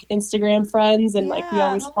become like Instagram friends and like we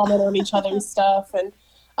always comment on each other's stuff. And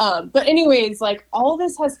but anyways, like all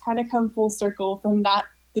this has kind of come full circle from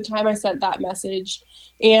the time I sent that message.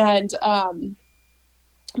 And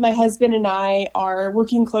my husband and I are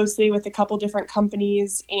working closely with a couple different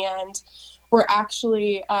companies, and we're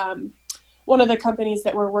actually one of the companies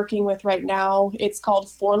that we're working with right now. It's called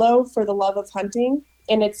Forlo, For the Love of Hunting,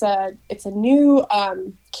 and it's a new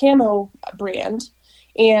camo brand,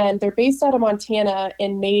 and they're based out of Montana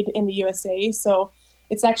and made in the USA. So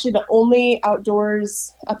it's actually the only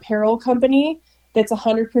outdoors apparel company that's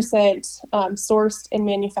 100% sourced and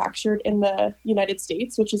manufactured in the United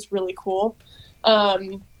States, which is really cool.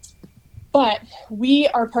 But we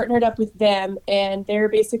are partnered up with them, and they're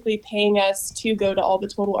basically paying us to go to all the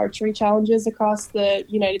Total Archery Challenges across the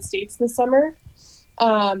United States this summer.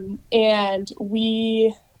 And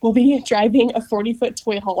we will be driving a 40-foot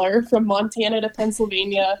toy hauler from Montana to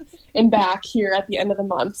Pennsylvania and back here at the end of the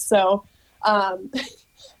month. So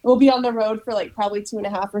we'll be on the road for like probably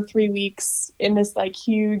 2.5 or 3 weeks in this like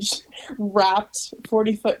huge wrapped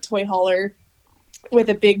 40-foot toy hauler with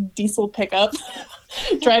a big diesel pickup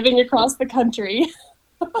driving across the country.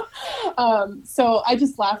 So I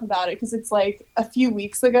just laugh about it because it's like a few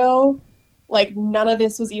weeks ago, like none of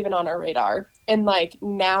this was even on our radar. And like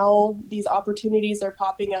now these opportunities are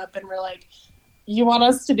popping up and we're like, you want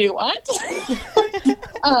us to do what?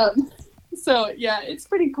 So yeah, it's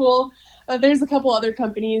pretty cool. There's a couple other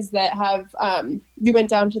companies that have, we went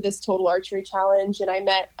down to this Total Archery Challenge and I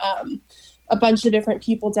met a bunch of different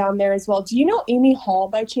people down there as well. Do you know Amy Hall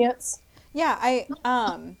by chance? Yeah,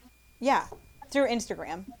 through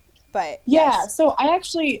Instagram, but yeah. yes. So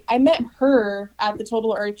I met her at the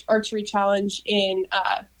Total Archery Challenge in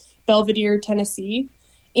Belvedere, Tennessee,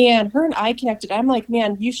 and her and I connected. I'm like,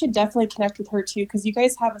 man, you should definitely connect with her too, because you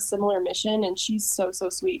guys have a similar mission, and she's so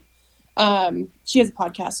sweet. She has a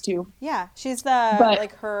podcast too. Yeah, she's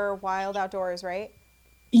like her Wild Outdoors, right?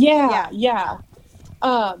 Yeah.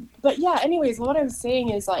 But yeah, anyways, what I was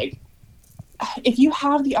saying is like, if you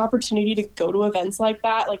have the opportunity to go to events like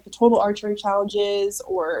that, like the Total Archery Challenges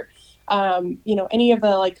or, any of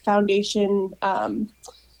the like foundation,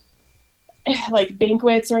 like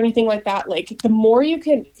banquets or anything like that, like the more you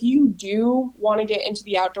can, if you do want to get into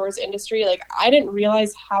the outdoors industry, like I didn't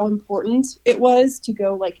realize how important it was to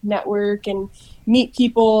go like network and meet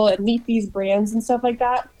people and meet these brands and stuff like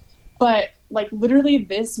that. But like literally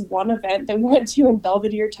this one event that we went to in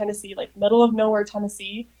Belvedere, Tennessee, like middle of nowhere,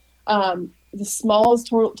 Tennessee, the smallest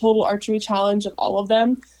total archery challenge of all of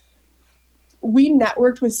them, we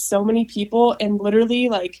networked with so many people, and literally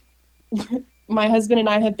like my husband and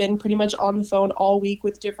I have been pretty much on the phone all week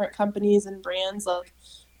with different companies and brands, like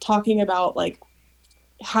talking about like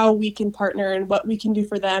how we can partner and what we can do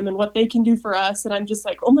for them and what they can do for us. And I'm just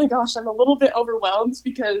like, oh my gosh, I'm a little bit overwhelmed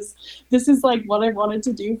because this is like what I wanted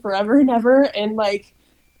to do forever and ever. And like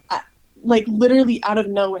literally out of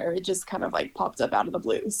nowhere, it just kind of like popped up out of the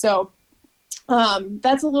blue. So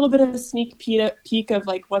that's a little bit of a sneak peek of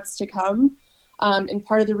like what's to come. And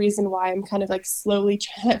part of the reason why I'm kind of like slowly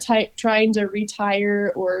trying to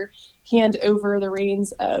retire or hand over the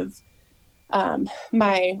reins of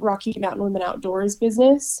my Rocky Mountain Women Outdoors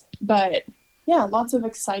business. But yeah, lots of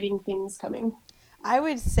exciting things coming. I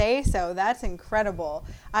would say so. That's incredible.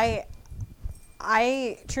 I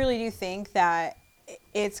truly do think that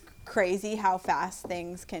it's crazy how fast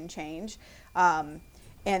things can change.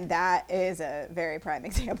 And that is a very prime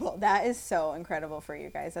example. That is so incredible for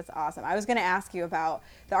you guys. That's awesome. I was going to ask you about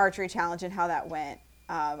the archery challenge and how that went.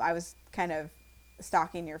 I was kind of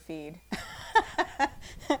stalking your feed.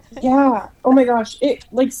 Yeah. Oh my gosh. It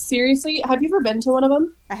like seriously, have you ever been to one of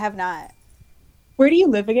them? I have not. Where do you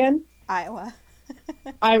live again? Iowa.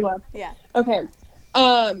 Iowa. Yeah. Okay.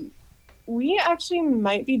 We actually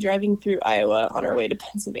might be driving through Iowa on our way to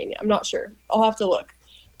Pennsylvania. I'm not sure. I'll have to look.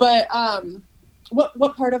 But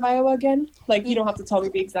what part of Iowa again? Like you don't have to tell me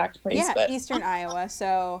the exact place. Yeah, but eastern Iowa.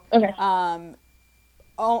 So okay.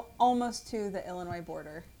 Almost to the Illinois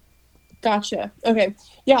border. Gotcha. Okay.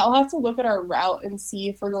 Yeah, I'll have to look at our route and see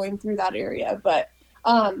if we're going through that area. But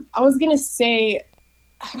I was gonna say,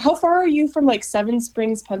 how far are you from like Seven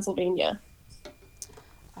Springs, Pennsylvania?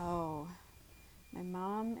 Oh, my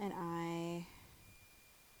mom and I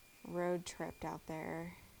road tripped out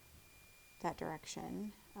there that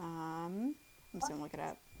direction. I'm just gonna look it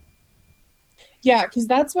up. Yeah, because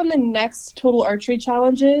that's when the next Total Archery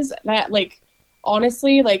Challenge is. That like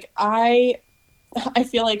honestly, like I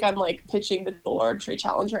feel like I'm like pitching the Total Archery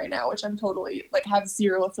Challenge right now, which I'm totally like have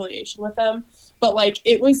zero affiliation with them. But like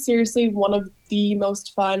it was seriously one of the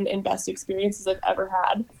most fun and best experiences I've ever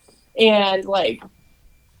had. And like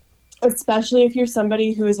especially if you're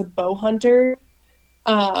somebody who is a bow hunter,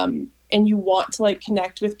 and you want to like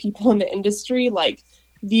connect with people in the industry, like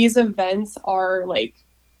these events are like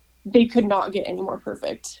they could not get any more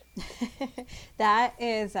perfect. That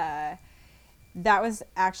was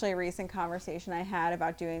actually a recent conversation I had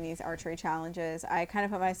about doing these archery challenges. I kind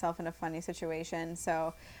of put myself in a funny situation.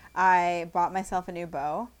 So I bought myself a new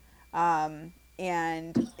bow.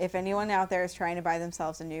 And if anyone out there is trying to buy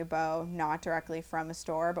themselves a new bow, not directly from a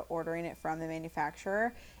store, but ordering it from the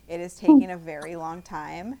manufacturer, it is taking a very long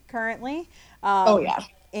time currently. Oh, yeah.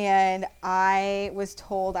 And I was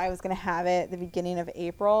told I was going to have it at the beginning of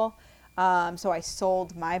April. So I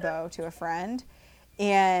sold my bow to a friend.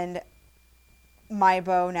 And my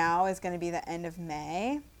bow now is going to be the end of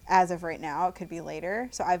May. As of right now, it could be later.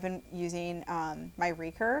 So I've been using my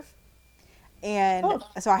recurve. And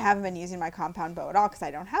so I haven't been using my compound bow at all because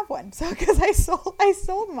I don't have one. So because I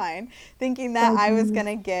sold mine thinking that I was going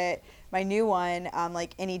to get my new one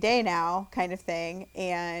like any day now kind of thing.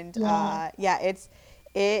 And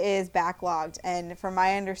it is backlogged. And from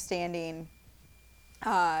my understanding,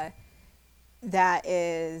 that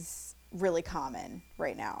is really common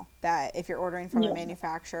right now, that if you're ordering from a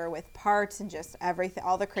manufacturer with parts and just everything,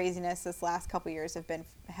 all the craziness this last couple years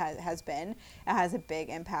has a big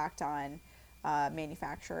impact on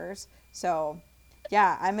manufacturers. So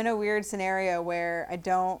yeah, I'm in a weird scenario where I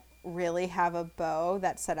don't really have a bow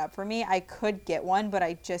that's set up for me. I could get one, but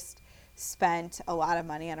I just spent a lot of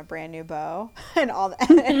money on a brand new bow and all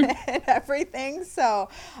that and everything. So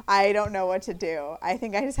I don't know what to do. I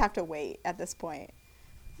think I just have to wait at this point.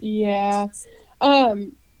 Yeah.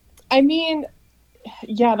 I mean,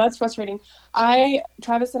 yeah, that's frustrating.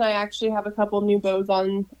 Travis and I actually have a couple new bows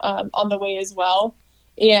on the way as well.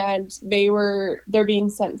 And they're being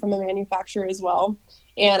sent from a manufacturer as well.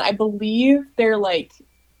 And I believe they're like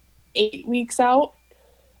 8 weeks out,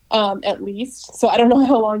 at least. So I don't know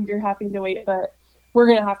how long you're having to wait, but we're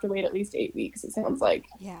going to have to wait at least 8 weeks, it sounds like.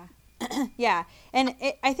 Yeah. Yeah. And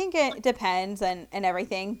I think it depends and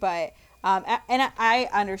everything, but and I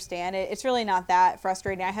understand it. It's really not that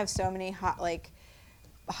frustrating. I have so many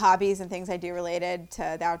hobbies and things I do related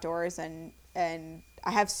to the outdoors, and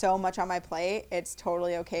have so much on my plate. It's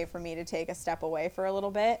totally okay for me to take a step away for a little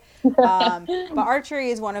bit. But archery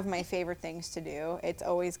is one of my favorite things to do. It's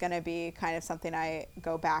always going to be kind of something I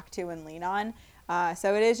go back to and lean on.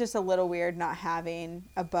 So it is just a little weird not having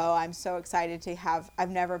a bow. I'm so excited to have, I've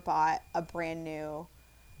never bought a brand new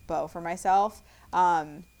bow for myself.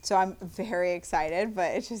 So I'm very excited,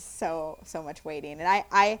 but it's just so much waiting.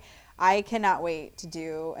 And I cannot wait to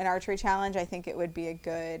do an archery challenge. I think it would be a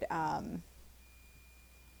good,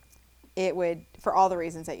 it would, for all the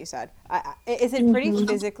reasons that you said. Is it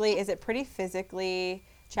pretty physically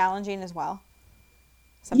challenging as well?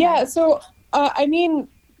 Sometimes? Yeah. So, I mean,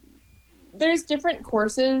 there's different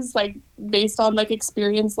courses, like based on like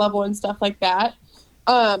experience level and stuff like that.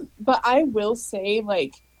 But I will say,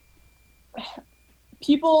 like,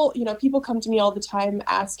 people come to me all the time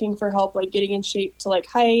asking for help, like getting in shape to like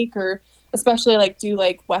hike, or especially like do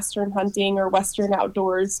like Western hunting or Western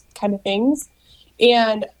outdoors kind of things.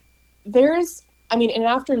 And and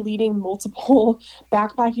after leading multiple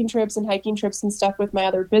backpacking trips and hiking trips and stuff with my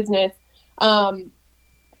other business,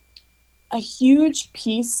 a huge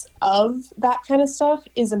piece of that kind of stuff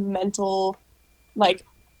is a mental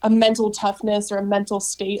toughness or a mental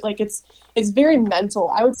state. Like it's very mental.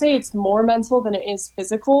 I would say it's more mental than it is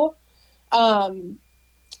physical. And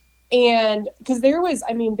because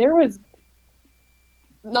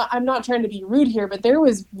I'm not trying to be rude here, but there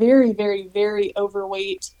was very, very, very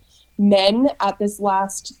overweight men at this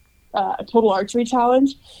last Total Archery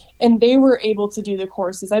Challenge, and they were able to do the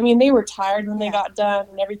courses. I mean, they were tired when they got done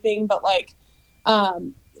and everything, but like,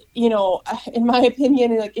 in my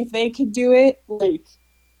opinion, like if they could do it, like,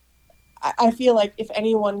 I feel like if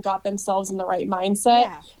anyone got themselves in the right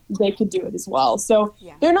mindset, they could do it as well. So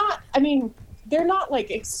they're not like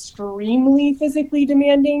extremely physically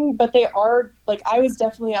demanding, but they are like, I was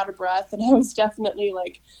definitely out of breath, and I was definitely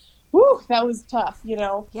like, whew, that was tough,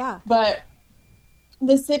 Yeah. But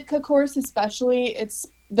the Sitka course, especially, it's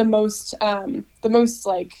the most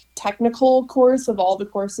like technical course of all the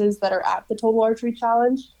courses that are at the Total Archery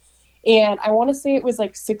Challenge. And I want to say it was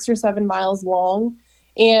like 6 or 7 miles long.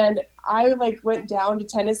 And I like went down to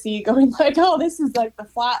Tennessee going like, oh, this is like the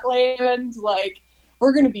flatland, like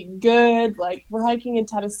we're going to be good. Like we're hiking in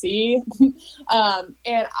Tennessee. And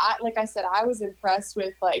like I said, I was impressed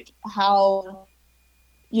with like how,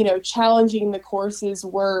 challenging the courses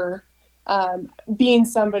were, being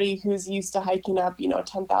somebody who's used to hiking up,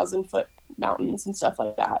 10,000 foot mountains and stuff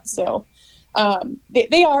like that. So,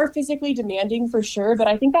 they are physically demanding for sure, but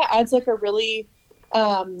I think that adds like a really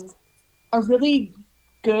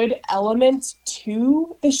good element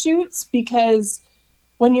to the shoots, because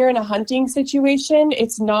when you're in a hunting situation,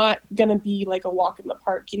 it's not going to be like a walk in the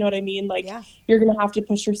park. You know what I mean? Like you're going to have to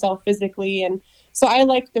push yourself physically. And so I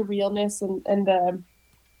like the realness and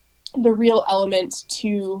the real element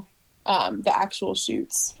to the actual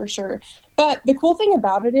shoots for sure. But the cool thing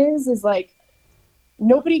about it is like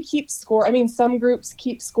nobody keeps score. I mean, some groups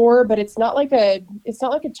keep score, but it's not like a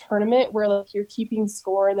tournament where like you're keeping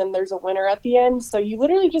score and then there's a winner at the end. So you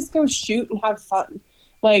literally just go shoot and have fun.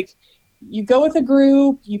 Like you go with a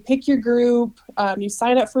group, you pick your group, you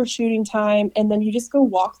sign up for a shooting time, and then you just go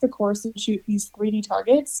walk the course and shoot these 3D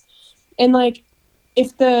targets. And like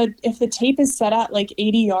if the tape is set at like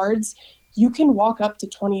 80 yards, you can walk up to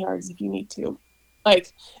 20 yards if you need to.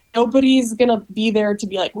 Like nobody's gonna be there to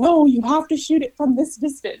be like, no, you have to shoot it from this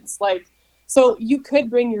distance. Like, so you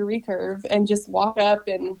could bring your recurve and just walk up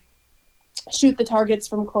and shoot the targets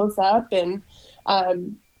from close up and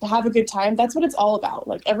have a good time. That's what it's all about.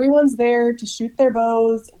 Like everyone's there to shoot their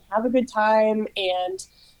bows and have a good time and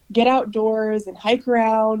get outdoors and hike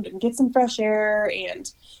around and get some fresh air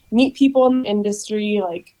and meet people in the industry.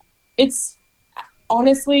 Like it's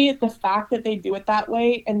honestly the fact that they do it that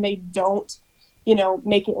way and they don't,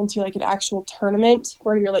 make it into like an actual tournament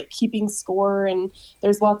where you're like keeping score and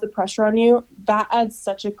there's lots of pressure on you. That adds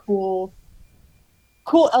such a cool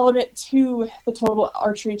element to the Total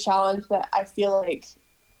Archery Challenge that I feel like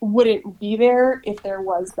wouldn't be there if there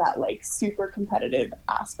was that like super competitive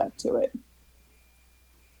aspect to it.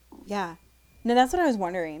 Yeah. No, that's what I was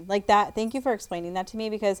wondering. Like that. Thank you for explaining that to me,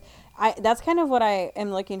 because that's kind of what I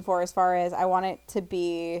am looking for, as far as I want it to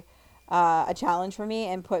be a challenge for me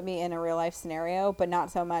and put me in a real life scenario, but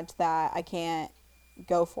not so much that I can't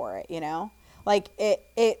go for it, Like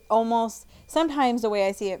it almost, sometimes the way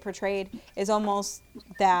I see it portrayed is almost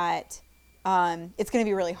that it's going to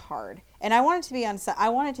be really hard. And I want it to be I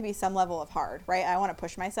want it to be some level of hard, right? I want to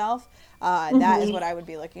push myself. That is what I would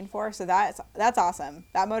be looking for. So that's awesome.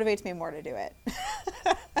 That motivates me more to do it.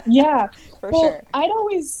 Yeah, for sure.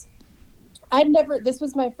 this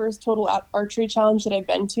was my first total archery challenge that I've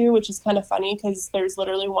been to, which is kind of funny because there's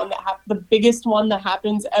literally one the biggest one that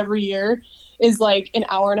happens every year is like an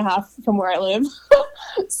hour and a half from where I live.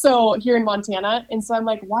 So here in Montana. And so I'm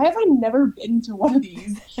like, why have I never been to one of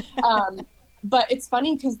these? But it's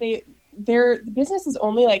funny because the business is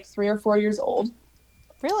only like 3 or 4 years old.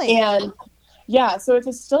 Really? And yeah, so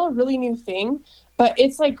it's still a really new thing, but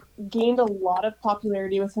it's like gained a lot of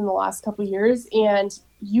popularity within the last couple of years. And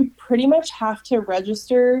you pretty much have to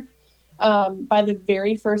register by the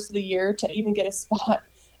very first of the year to even get a spot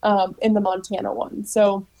in the Montana one.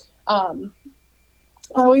 So I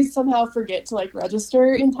always somehow forget to like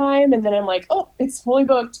register in time. And then I'm like, oh, it's fully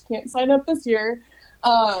booked. Can't sign up this year.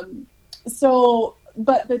 But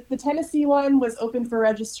the Tennessee one was open for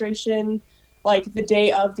registration like the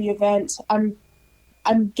day of the event. I'm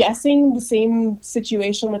guessing the same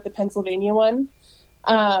situation with the Pennsylvania one.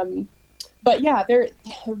 But yeah, they're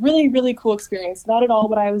really, really cool experience. Not at all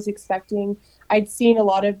what I was expecting. I'd seen a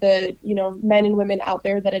lot of the, men and women out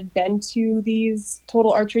there that had been to these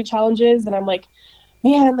total archery challenges. And I'm like,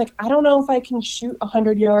 man, like, I don't know if I can shoot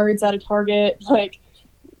 100 yards at a target. Like,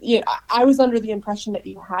 I was under the impression that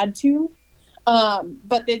you had to.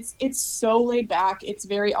 But it's so laid back. It's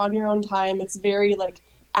very on your own time. It's very like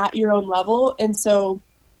at your own level. And so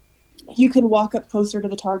you can walk up closer to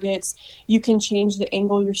the targets. You can change the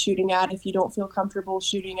angle you're shooting at if you don't feel comfortable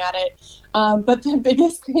shooting at it. But the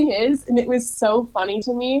biggest thing is, and it was so funny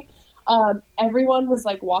to me, everyone was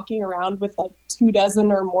like walking around with like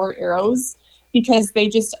 24 or more arrows because they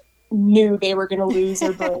just knew they were going to lose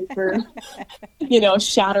or break or,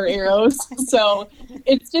 shatter arrows. So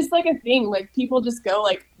it's just like a thing. Like people just go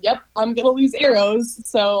like, yep, I'm going to lose arrows.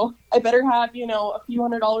 So I better have, a few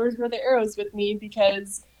 $100s worth of arrows with me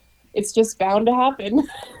because it's just bound to happen,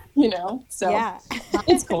 so yeah.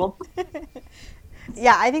 It's cool.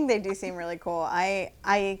 Yeah, I think they do seem really cool. I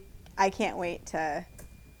can't wait to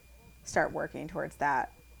start working towards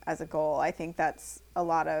that as a goal. I think that's a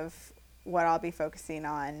lot of what I'll be focusing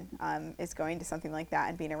on, is going to something like that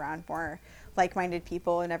and being around more like-minded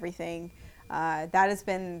people and everything. That has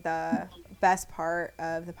been the best part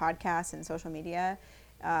of the podcast and social media,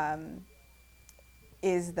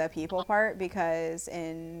 is the people part, because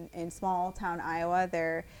in small town Iowa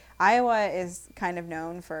is kind of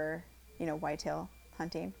known for, whitetail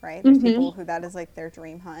hunting, right? There's people who that is like their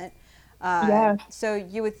dream hunt. Yeah. So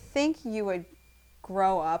you would think you would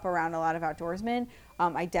grow up around a lot of outdoorsmen.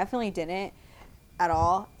 I definitely didn't at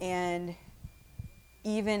all. And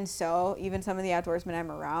even so, even some of the outdoorsmen I'm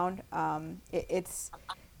around, it's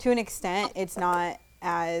to an extent, it's not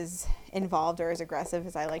as involved or as aggressive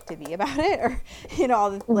as I like to be about it, or all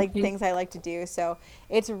the things I like to do. So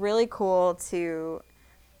it's really cool to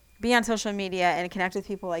be on social media and connect with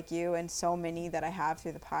people like you and so many that I have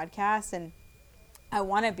through the podcast. And I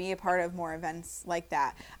want to be a part of more events like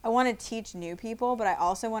that. I want to teach new people, but I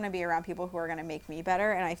also want to be around people who are going to make me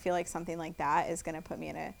better. And I feel like something like that is going to put me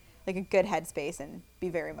in a good headspace and be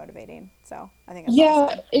very motivating. So I think that's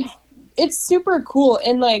awesome. It's super cool.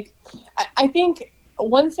 And I think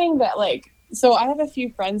one thing that so I have a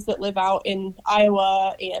few friends that live out in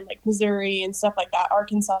Iowa and Missouri and stuff like that,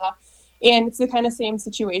 Arkansas. And it's the kind of same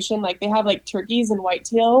situation. They have turkeys and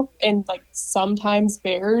whitetail and sometimes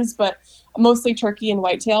bears, but mostly turkey and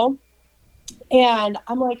whitetail. And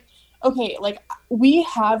I'm like, okay, we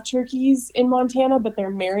have turkeys in Montana, but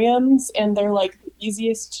they're Merriams and they're the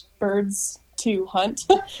easiest birds to hunt.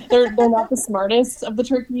 they're not the smartest of the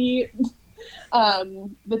turkey. What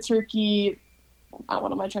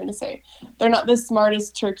am I trying to say? They're not the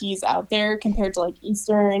smartest turkeys out there compared to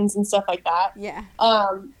Easterns and stuff like that. Yeah.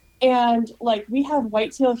 And we have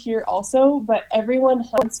whitetail here also, but everyone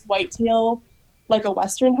hunts whitetail like a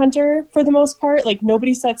Western hunter for the most part.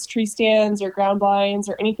 Nobody sets tree stands or ground blinds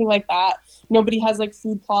or anything like that. Nobody has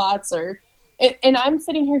food plots and I'm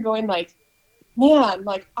sitting here going man,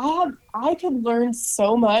 I could learn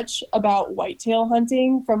so much about whitetail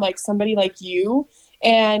hunting from somebody like you.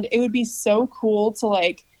 And it would be so cool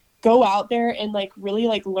to go out there and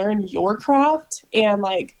really learn your craft and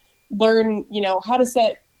learn,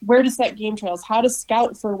 where to set game trails, how to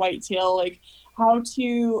scout for whitetail, how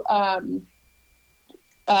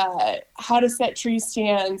to set tree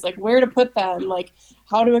stands, where to put them,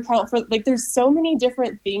 how to account for, there's so many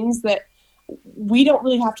different things that we don't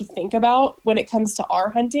really have to think about when it comes to our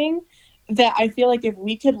hunting, that I feel if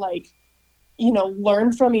we could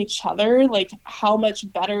learn from each other, how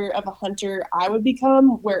much better of a hunter I would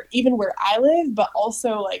become where I live, but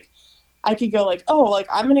also I could go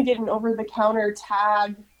I'm going to get an over the counter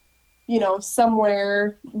tag,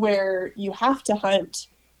 somewhere where you have to hunt,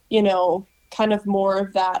 kind of more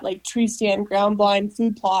of that like tree stand, ground blind,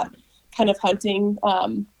 food plot kind of hunting.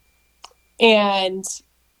 And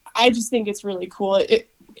I just think it's really cool.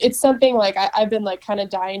 It's something like I've been like kind of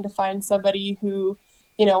dying to find somebody who,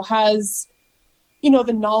 you know, has, you know,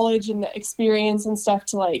 the knowledge and the experience and stuff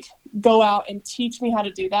to like go out and teach me how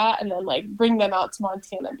to do that, and then like bring them out to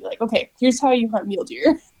Montana and be like, okay, here's how you hunt mule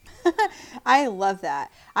deer. I love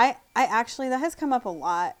that. I actually, that has come up a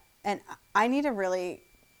lot, and I need to really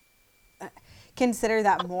consider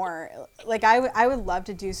that more. Like I would love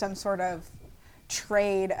to do some sort of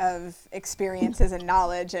trade of experiences and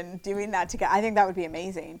knowledge and doing that together. I think that would be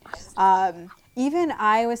amazing. Even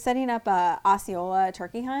I was setting up a Osceola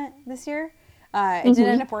turkey hunt this year. It didn't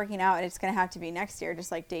end up working out, and it's going to have to be next year, just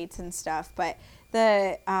like dates and stuff. But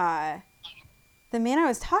the man I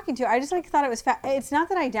was talking to, I just like thought it was it's not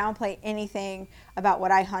that I downplay anything about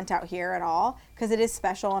what I hunt out here at all, because it is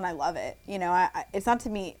special and I love it. You know, it's not to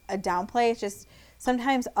me a downplay. It's just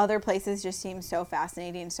sometimes other places just seem so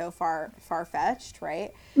fascinating, so far-fetched,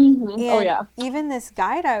 right? Mm-hmm. And Oh yeah. even this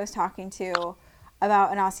guide I was talking to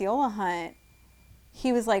about an Osceola hunt,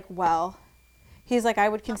 he was like, well, he's like, I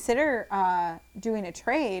would consider doing a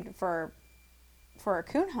trade for a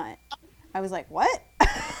coon hunt. I was like, what?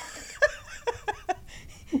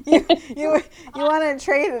 you want to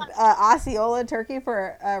trade Osceola turkey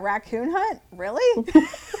for a raccoon hunt? Really?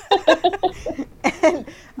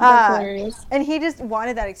 And he just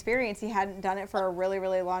wanted that experience. He hadn't done it for a really,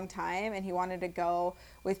 really long time, and he wanted to go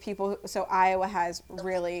with people. So Iowa has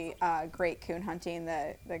really great coon hunting.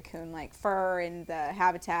 The coon like fur and the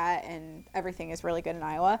habitat and everything is really good in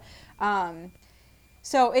Iowa.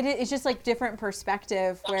 So it's just like different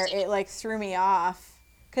perspective where it like threw me off,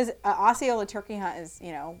 because Osceola turkey hunt is,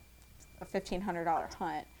 you know, a $1,500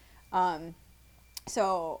 hunt. And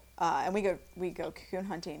we go coon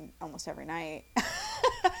hunting almost every night.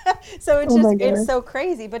 So it's it's so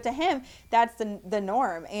crazy. But to him, that's the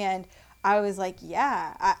norm. And I was like,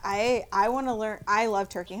 yeah, I want to learn. I love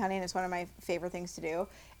turkey hunting. It's one of my favorite things to do.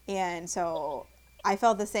 And so I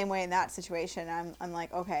felt the same way in that situation. I'm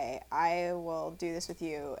like, okay, I will do this with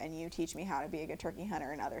you, and you teach me how to be a good turkey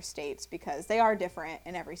hunter in other states, because they are different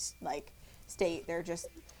in every like state. They're just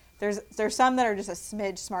there's some that are just a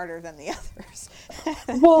smidge smarter than the others.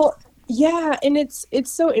 Well, yeah, and it's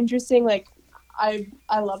so interesting. Like I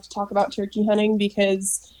love to talk about turkey hunting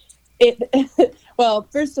because it well,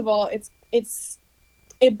 first of all, it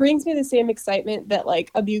brings me the same excitement that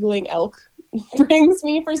like a bugling elk brings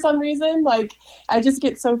me for some reason. Like I just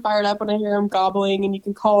get so fired up when I hear them gobbling and you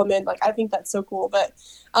can call them in. Like I think that's so cool. But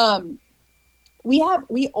we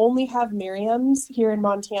only have Merriams here in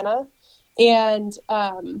Montana, and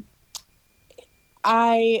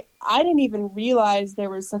I didn't even realize there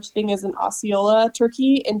was such thing as an Osceola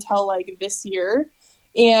turkey until like this year.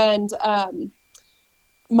 And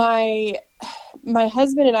my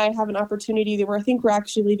husband and I have an opportunity where I think we're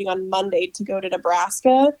actually leaving on Monday to go to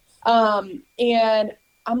Nebraska. And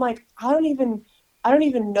I'm like, I don't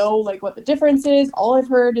even know like what the difference is. All I've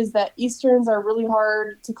heard is that Easterns are really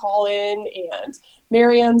hard to call in, and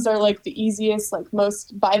Merriams are like the easiest, like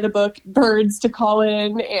most by the book birds to call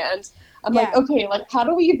in. And I'm like, okay, like how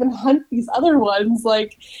do we even hunt these other ones?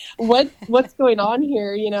 Like what's going on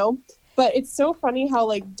here, you know? But it's so funny how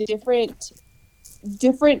like different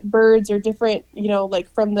birds are different, you know, like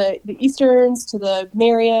from the Easterns to the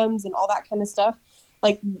Merriams and all that kind of stuff,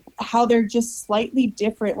 like how they're just slightly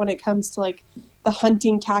different when it comes to like the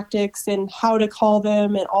hunting tactics and how to call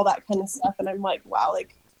them and all that kind of stuff. And I'm like, wow,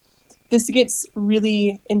 like this gets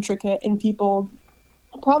really intricate, and people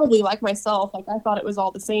probably like myself, like I thought it was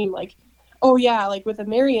all the same. Like, oh yeah, like with a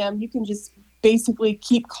Merriam, you can just basically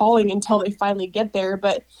keep calling until they finally get there.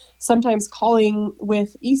 But sometimes calling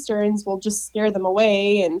with Easterns will just scare them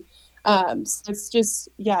away. And so it's just,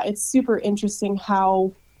 yeah, it's super interesting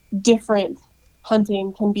how different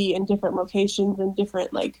hunting can be in different locations and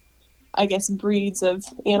different, like, I guess, breeds of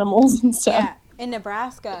animals and stuff. Yeah. In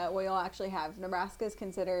Nebraska, we'll actually have, Nebraska is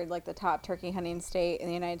considered like the top turkey hunting state in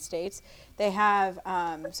the United States. They have,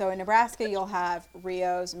 so in Nebraska, you'll have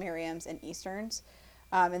Rios, Merriams, and Easterns.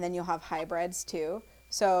 And then you'll have hybrids too.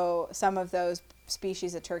 So some of those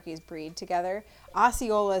species of turkeys breed together.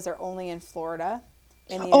 Osceolas are only in Florida.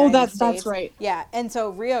 In the United States. That's right. Yeah. And so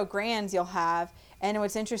Rio Grandes you'll have. And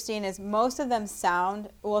what's interesting is most of them sound,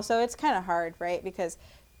 well, so it's kind of hard, right? Because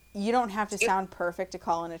you don't have to sound perfect to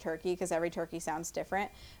call in a turkey, because every turkey sounds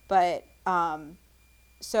different. But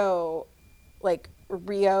so like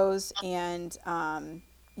Rios and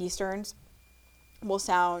Easterns will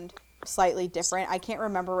sound slightly different. I can't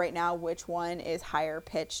remember right now which one is higher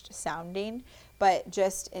pitched sounding, but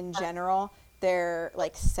just in general, their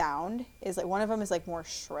like sound is like one of them is like more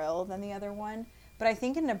shrill than the other one. But I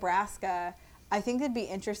think in Nebraska, I think it'd be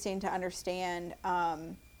interesting to understand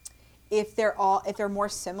if they're more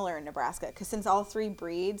similar in Nebraska, because since all three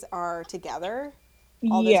breeds are together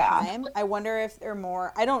all the time, I wonder if they're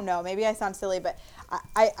more. I don't know. Maybe I sound silly, but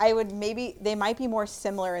I would maybe they might be more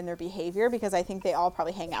similar in their behavior because I think they all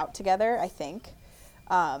probably hang out together. I think.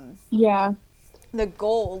 The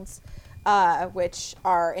Golds, which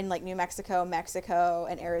are in like New Mexico, Mexico,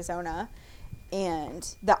 and Arizona,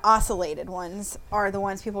 and the ocellated ones are the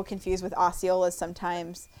ones people confuse with Osceolas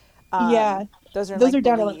sometimes. Those are like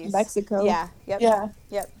down in Belize. like Mexico.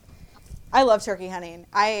 Yep. I love turkey hunting.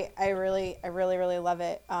 I really love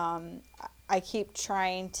it. I keep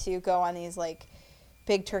trying to go on these like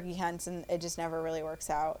big turkey hunts, and it just never really works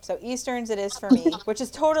out. So Easterns it is for me, which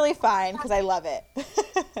is totally fine because I love it.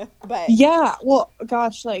 But yeah, well,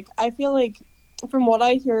 gosh, like I feel like from what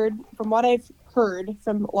I've heard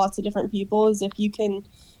from lots of different people is if you can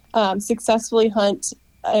successfully hunt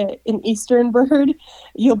an Eastern bird,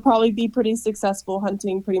 you'll probably be pretty successful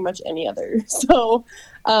hunting pretty much any other. So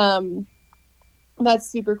that's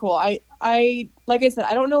super cool. I like I said,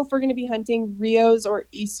 I don't know if we're going to be hunting Rios or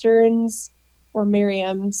Easterns or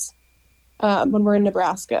Merriams when we're in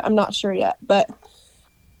Nebraska. I'm not sure yet, but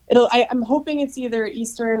I'm hoping it's either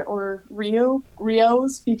Eastern or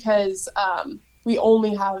Rios because we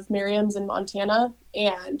only have Merriams in Montana,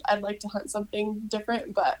 and I'd like to hunt something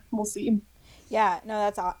different, but we'll see. Yeah,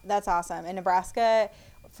 no, that's awesome. In Nebraska,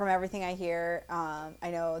 from everything I hear, I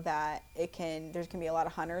know that there can be a lot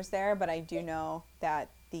of hunters there, but I do know that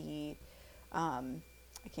I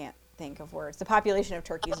can't think of words. The population of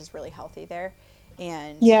turkeys is really healthy there,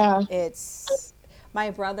 and it's my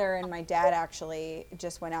brother and my dad actually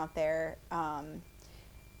just went out there on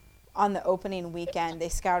the opening weekend. They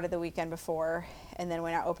scouted the weekend before and then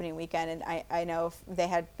went out opening weekend, and I know they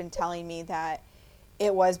had been telling me that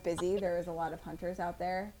it was busy. There was a lot of hunters out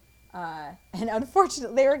there. And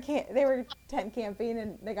unfortunately, they were tent camping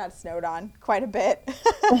and they got snowed on quite a bit.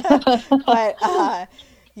 But I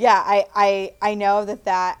know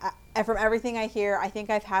that and from everything I hear, I think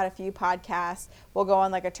I've had a few podcasts. We'll go on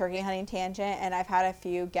like a turkey hunting tangent, and I've had a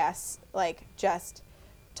few guests like just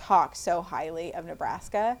talk so highly of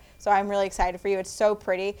Nebraska. So I'm really excited for you. It's so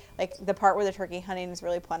pretty. Like the part where the turkey hunting is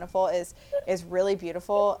really plentiful is really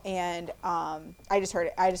beautiful, and I just heard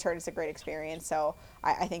it's a great experience. So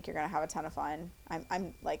I think you're gonna have a ton of fun.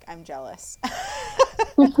 I'm jealous.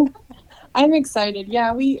 I'm excited.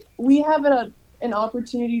 Yeah, we have an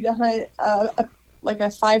opportunity to hunt a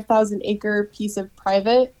 5,000 acre piece of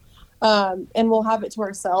private, and we'll have it to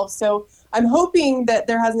ourselves. So I'm hoping that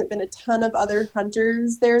there hasn't been a ton of other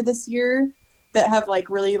hunters there this year that have like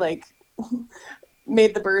really like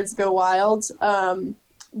made the birds go wild.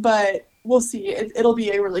 But we'll see. It'll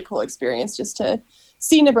be a really cool experience just to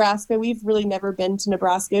see Nebraska. We've really never been to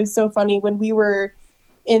Nebraska. It was so funny when we were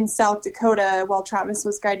in South Dakota while Travis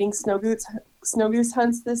was guiding snow goose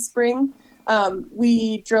hunts this spring.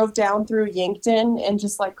 We drove down through Yankton and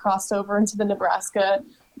just like crossed over into the Nebraska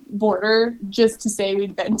border just to say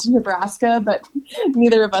we'd been to Nebraska, but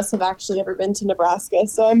neither of us have actually ever been to Nebraska.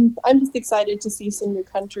 So I'm just excited to see some new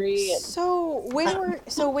country. And,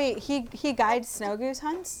 wait, he guides snow goose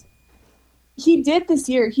hunts? He did this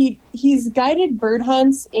year. He's guided bird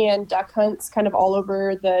hunts and duck hunts kind of all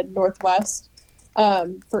over the Northwest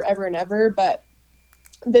forever and ever, but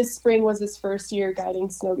this spring was his first year guiding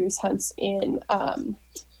snow goose hunts in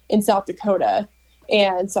South Dakota.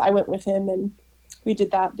 And so I went with him and we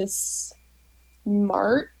did that this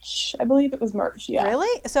March. I believe it was March. Yeah.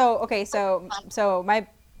 Really? So my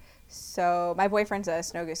boyfriend's a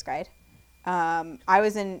snow goose guide. I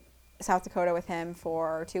was in South Dakota with him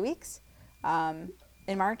for 2 weeks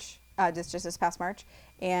in March, just this past March.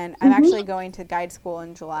 And I'm actually going to guide school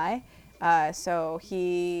in July. So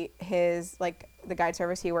his the guide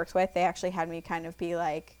service he works with, they actually had me kind of be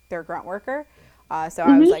like their grunt worker. So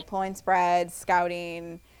I was like pulling spreads,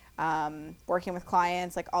 scouting, working with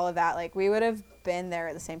clients, like all of that. Like we would have been there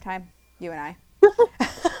at the same time, you and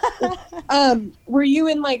I. Were you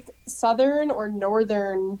in like southern or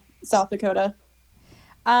northern South Dakota?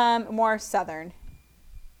 More southern.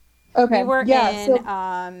 Okay. We were in,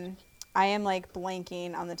 I am like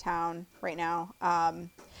blanking on the town right now. I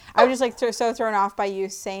was just like so thrown off by you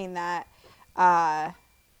saying that.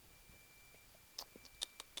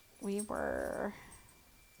 We were,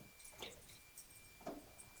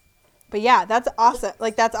 but yeah, that's awesome.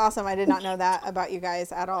 Like that's awesome. I did not know that about you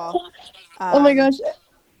guys at all. Oh my gosh,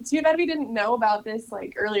 too bad we didn't know about this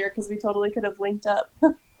like earlier because we totally could have linked up.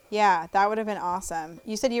 Yeah, that would have been awesome.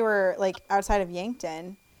 You said you were like outside of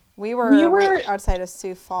Yankton. We were right outside of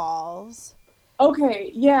Sioux Falls.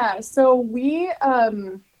 Okay, yeah. So we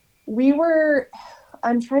were,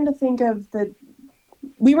 I'm trying to think of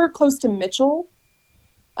we were close to Mitchell,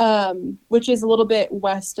 which is a little bit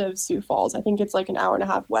west of Sioux Falls. I think it's like an hour and a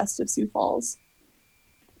half west of Sioux Falls.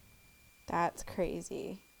 That's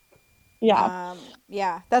crazy. Yeah.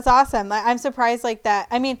 Yeah, that's awesome. I'm surprised like that.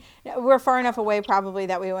 I mean, we're far enough away probably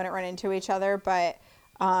that we wouldn't run into each other, but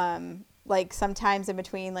like sometimes in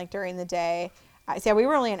between, like during the day, we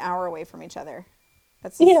were only an hour away from each other.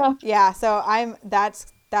 Yeah. So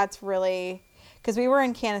that's really, because we were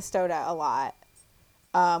in Canastota a lot,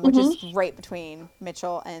 which is right between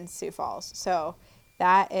Mitchell and Sioux Falls. So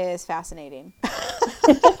that is fascinating.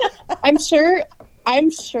 I'm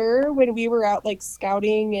sure when we were out like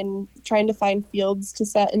scouting and trying to find fields to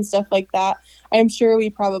set and stuff like that, I'm sure we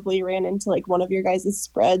probably ran into like one of your guys'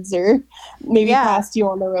 spreads or maybe passed you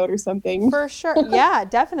on the road or something. For sure. Yeah,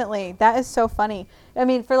 definitely. That is so funny. I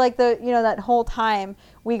mean, for like that whole time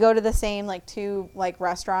we go to the same like two like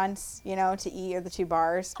restaurants, to eat, or the two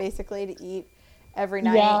bars basically to eat every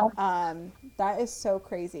night. Yeah. That is so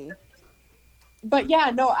crazy. But yeah,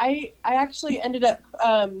 no, I actually ended up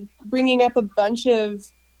bringing up a bunch of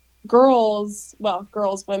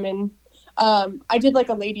women. I did like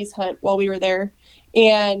a ladies hunt while we were there,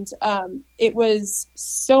 and it was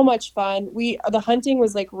so much fun. The hunting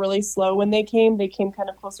was like really slow when they came. They came kind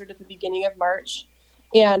of closer to the beginning of March,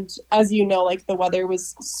 and as you know, like the weather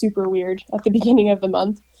was super weird at the beginning of the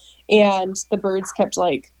month, and the birds kept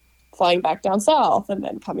like flying back down south and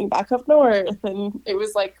then coming back up north, and it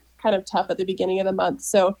was like kind of tough at the beginning of the month.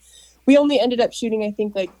 So we only ended up shooting, I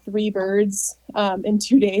think, like 3 birds in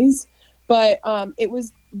 2 days, but it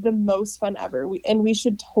was the most fun ever. We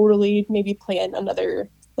should totally maybe plan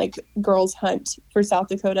another like girls hunt for South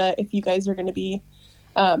Dakota if you guys are going to be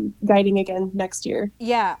guiding again next year.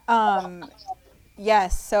 Yeah.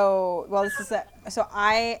 Yes. So, so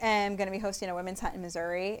I am going to be hosting a women's hunt in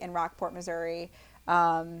Missouri, in Rockport, Missouri,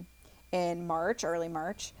 in March, early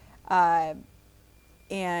March.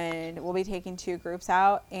 And we'll be taking 2 groups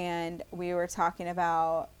out, and we were talking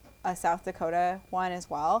about a South Dakota one as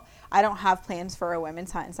well. I don't have plans for a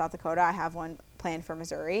women's hunt in South Dakota. I have one planned for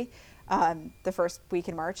Missouri, the first week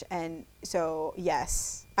in March. And so,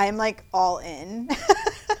 yes, I'm like all in.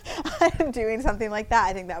 I'm doing something like that.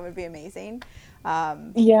 I think that would be amazing.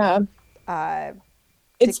 Yeah.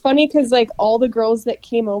 It's funny because like all the girls that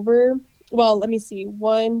came over, well, let me see,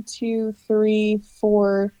 1, 2, 3,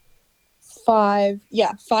 4, 5.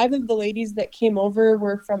 Yeah, 5 of the ladies that came over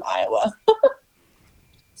were from Iowa.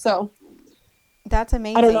 So that's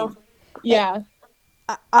amazing. I don't know. Yeah.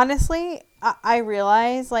 Honestly, I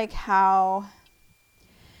realize like how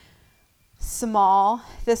small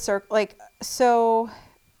this circle, like, so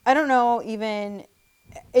I don't know, even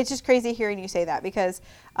it's just crazy hearing you say that, because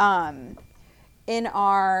I've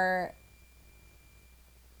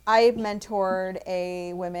mentored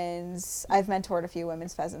a few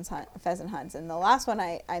women's pheasant hunts. And the last one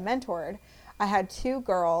I mentored, I had 2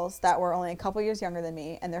 girls that were only a couple years younger than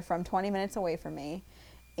me, and they're from 20 minutes away from me,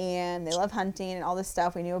 and they love hunting and all this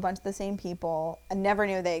stuff. We knew a bunch of the same people. I never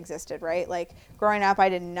knew they existed, right? Like growing up, I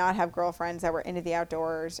did not have girlfriends that were into the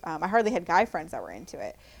outdoors. I hardly had guy friends that were into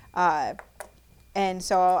it. And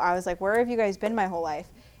so I was like, where have you guys been my whole life?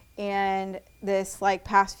 And this like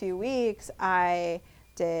past few weeks, I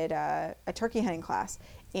did a turkey hunting class,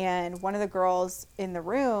 and one of the girls in the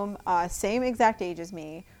room, same exact age as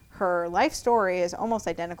me, her life story is almost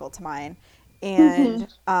identical to mine, and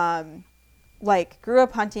like grew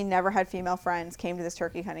up hunting, never had female friends, came to this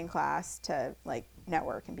turkey hunting class to like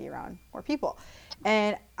network and be around more people.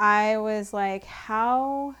 And I was like,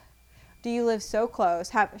 how do you live so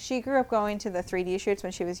close? She grew up going to the 3D shoots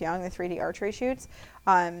when she was young, the 3D archery shoots.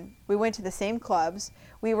 We went to the same clubs.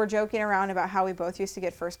 We were joking around about how we both used to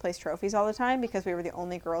get first place trophies all the time because we were the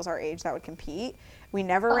only girls our age that would compete. We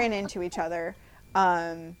never ran into each other.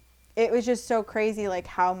 It was just so crazy, like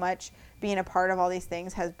how much being a part of all these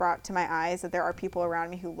things has brought to my eyes that there are people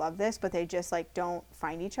around me who love this, but they just like don't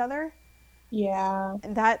find each other. Yeah.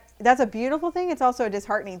 And that's a beautiful thing. It's also a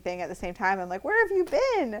disheartening thing at the same time. I'm like, where have you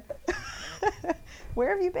been? Where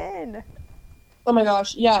have you been? Oh my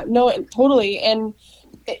gosh. Yeah, no, totally. And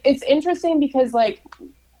it's interesting because like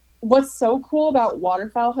what's so cool about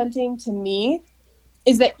waterfowl hunting to me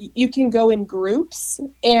is that you can go in groups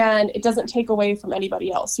and it doesn't take away from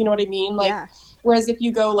anybody else. You know what I mean? Like, yeah. Whereas if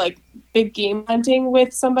you go like big game hunting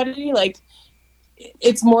with somebody, like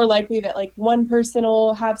it's more likely that like one person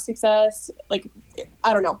will have success. Like,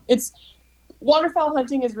 I don't know. Waterfowl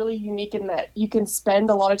hunting is really unique in that you can spend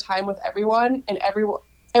a lot of time with everyone, and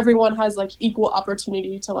everyone has like equal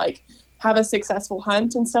opportunity to like have a successful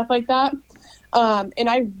hunt and stuff like that. And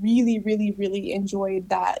I really, really, really enjoyed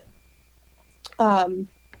that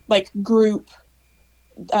like group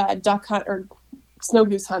duck hunt or snow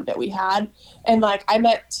goose hunt that we had. And like I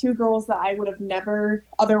met 2 girls that I would have never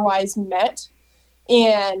otherwise met.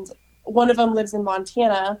 And one of them lives in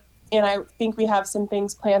Montana, and I think we have some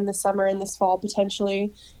things planned this summer and this fall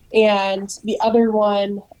potentially. And the other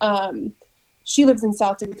one, she lives in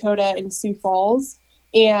South Dakota in Sioux Falls.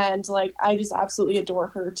 And like, I just absolutely adore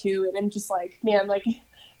her too. And I'm just like, man, like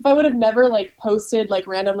if I would have never like posted like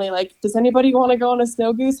randomly, like, does anybody want to go on a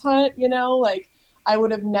snow goose hunt? You know, like I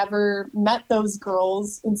would have never met those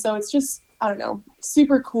girls. And so it's just, I don't know,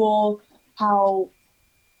 super cool how,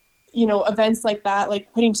 you know, events like that,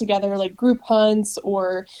 like putting together like group hunts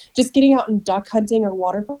or just getting out and duck hunting or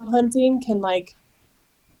waterfowl hunting can like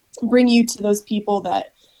bring you to those people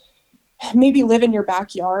that maybe live in your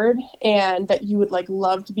backyard and that you would like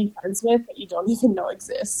love to be friends with that you don't even know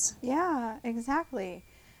exists. Yeah, exactly.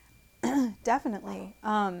 Definitely.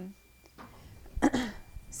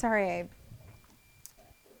 Sorry,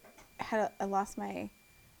 I lost my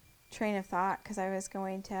train of thought because I was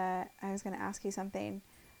going to ask you something.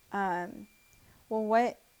 Well,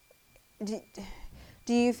 what do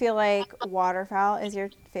you feel like waterfowl is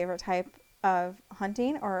your favorite type of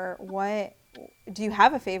hunting, or what do you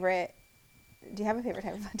have a favorite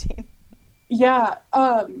type of hunting? Yeah.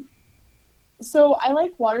 So I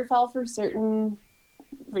like waterfowl for certain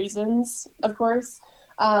reasons, of course.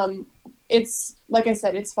 It's like I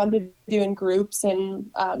said, it's fun to do in groups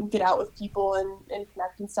and get out with people and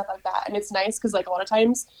connect and stuff like that. And it's nice because like a lot of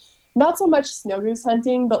times, not so much snow goose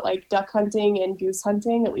hunting, but like duck hunting and goose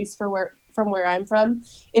hunting, at least from where I'm from,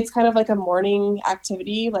 it's kind of like a morning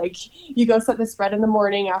activity. Like you go set the spread in the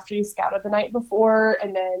morning after you scouted the night before,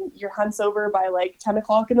 and then your hunt's over by like 10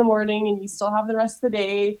 o'clock in the morning and you still have the rest of the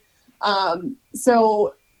day.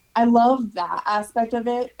 So I love that aspect of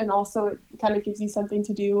it. And also it kind of gives you something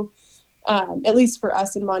to do, at least for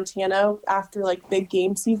us in Montana after like big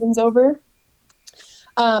game season's over.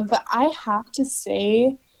 But I have to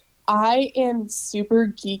say, I am super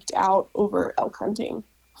geeked out over elk hunting.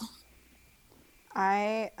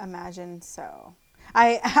 I imagine so.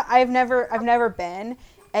 I've never been,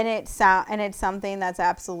 and it's something that's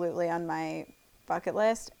absolutely on my bucket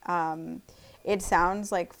list. It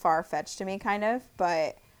sounds like far-fetched to me, kind of,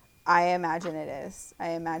 but I imagine it is.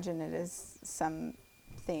 I imagine it is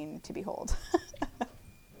something to behold.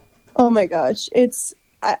 Oh my gosh,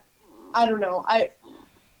 I don't know.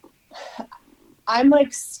 I'm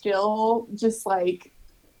like still just like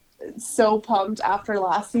so pumped after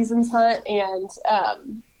last season's hunt, and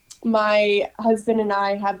my husband and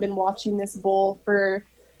I have been watching this bull for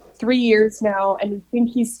 3 years now, and we think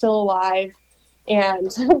he's still alive,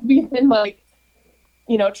 and we've been like,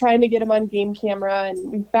 you know, trying to get him on game camera,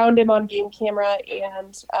 and we found him on game camera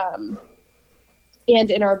and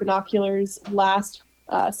in our binoculars last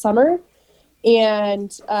summer,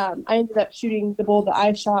 and I ended up shooting the bull that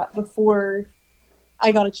I shot before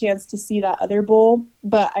I got a chance to see that other bull.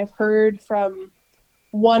 But I've heard from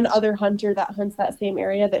one other hunter that hunts that same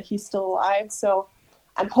area that he's still alive. So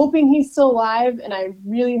I'm hoping he's still alive, and I'm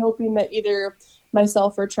really hoping that either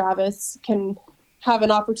myself or Travis can have an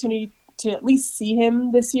opportunity to at least see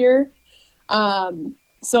him this year.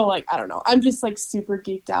 So like, I don't know, I'm just like super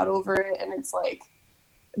geeked out over it. And it's like,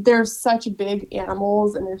 they're such big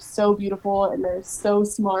animals, and they're so beautiful, and they're so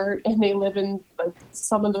smart, and they live in like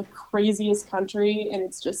some of the craziest country. And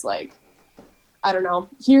it's just like, I don't know,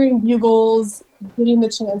 hearing bugles, getting the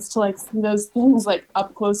chance to like see those things like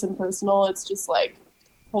up close and personal, it's just like,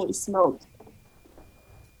 holy smoke.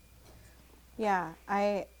 Yeah,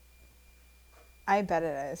 I bet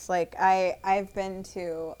it is. Like I've been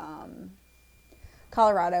to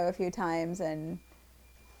Colorado a few times, and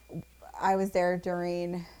I was there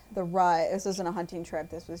during the rut. This wasn't a hunting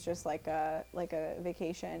trip. This was just like a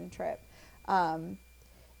vacation trip. And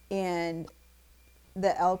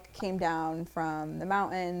the elk came down from the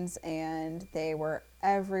mountains, and they were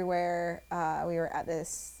everywhere. We were at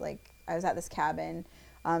this, I was at this cabin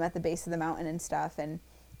at the base of the mountain and stuff, and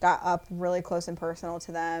got up really close and personal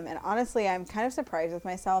to them. And honestly, I'm kind of surprised with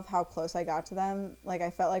myself how close I got to them. Like, I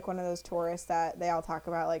felt like one of those tourists that they all talk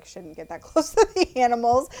about, like, shouldn't get that close to the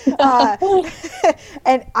animals.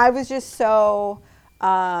 And I was just so,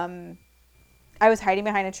 I was hiding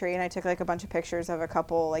behind a tree, and I took like a bunch of pictures of a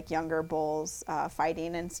couple like younger bulls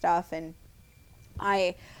fighting and stuff. And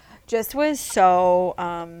I just was so,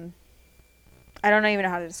 I don't even know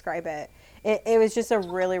how to describe it. It was just a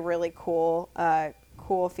really, really cool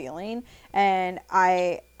feeling. And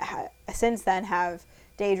I since then have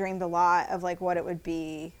daydreamed a lot of like what it would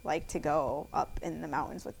be like to go up in the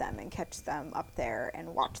mountains with them and catch them up there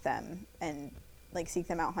and watch them and like seek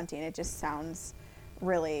them out hunting. It just sounds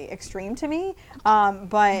really extreme to me,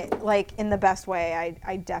 but like in the best way.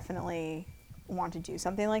 I definitely want to do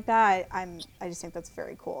something like that. I just think that's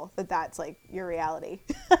very cool that that's like your reality.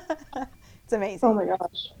 It's amazing. Oh my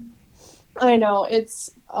gosh, I know,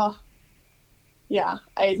 it's yeah,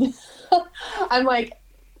 I'm like,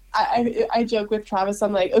 I joke with Travis,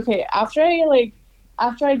 I'm like, okay, after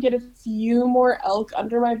I get a few more elk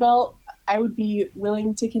under my belt, I would be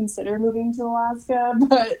willing to consider moving to Alaska,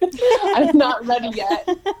 but I'm not ready yet.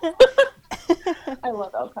 I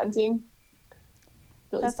love elk hunting.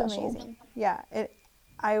 Really That's special. amazing. Yeah,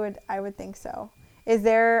 I would think so. Is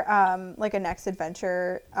there like a next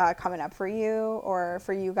adventure coming up for you or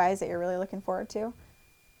for you guys that you're really looking forward to?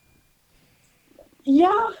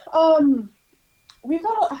 Yeah, we've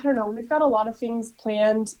got a lot of things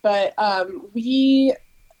planned, but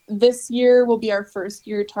this year will be our first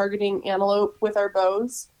year targeting antelope with our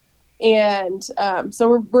bows, and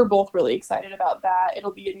so we're both really excited about that.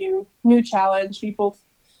 It'll be a new challenge. We both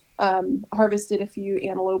harvested a few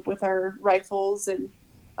antelope with our rifles, and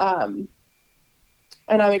I'm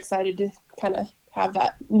excited to kind of have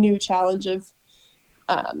that new challenge of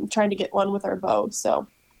trying to get one with our bow. So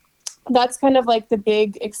that's kind of like the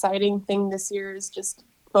big exciting thing this year is just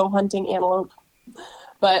bow hunting antelope.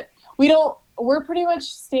 But we're pretty much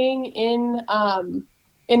staying in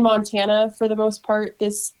Montana for the most part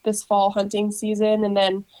this fall hunting season, and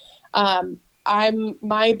then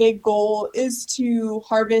my big goal is to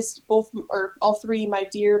harvest all three, my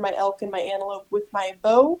deer, my elk, and my antelope with my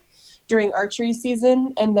bow during archery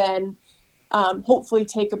season, and then hopefully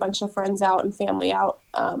take a bunch of friends out and family out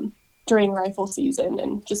during rifle season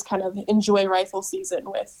and just kind of enjoy rifle season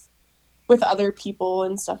with other people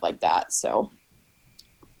and stuff like that. So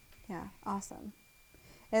yeah, awesome.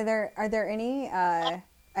 Are there any I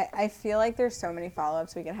feel like there's so many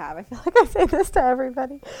follow-ups we could have. I feel like I say this to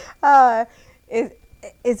everybody.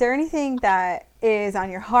 Is there anything that is on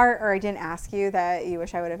your heart or I didn't ask you that you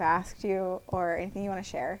wish I would have asked you, or anything you want to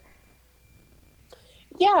share?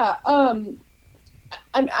 Yeah,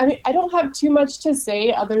 I don't have too much to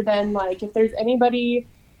say other than like if there's anybody,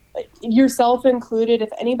 yourself included, if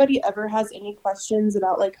anybody ever has any questions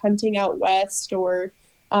about like hunting out west or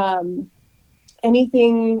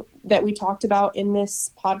anything that we talked about in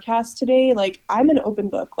this podcast today, like I'm an open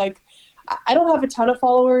book. Like I don't have a ton of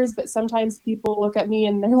followers, but sometimes people look at me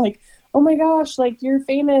and they're like, oh my gosh, like you're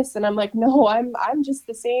famous. And I'm like, no, I'm just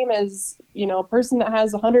the same as, a person that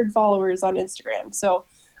has 100 followers on Instagram. So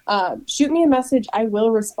shoot me a message. I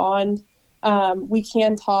will respond. We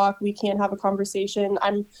can talk. We can have a conversation.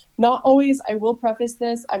 I will preface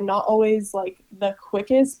this, I'm not always like the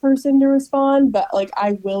quickest person to respond, but like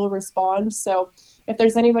I will respond. So if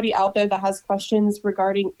there's anybody out there that has questions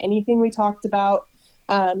regarding anything we talked about,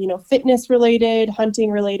 fitness related,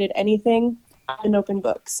 hunting related, anything, I'm an open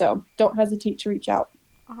book. So don't hesitate to reach out.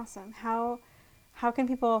 Awesome. How can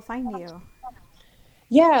people find you?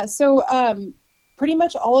 Yeah. So, pretty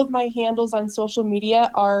much all of my handles on social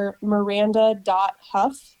media are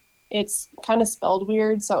Miranda.Huff. It's kind of spelled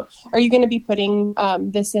weird. So are you going to be putting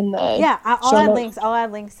this in the I'll add links. I'll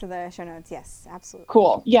add links to the show notes. Yes, absolutely.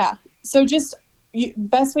 Cool. Yeah. So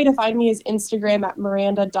best way to find me is Instagram at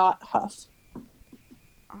Miranda.Huff.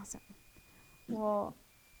 Awesome. Well,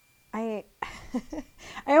 I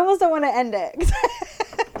almost don't want to end it.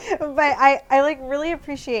 But I like really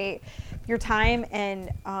appreciate your time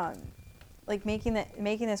and like making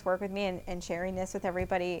this work with me and sharing this with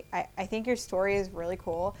everybody. I think your story is really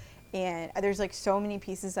cool, and there's like so many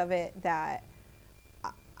pieces of it that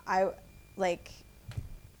I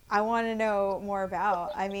want to know more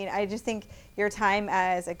about. I mean, I just think your time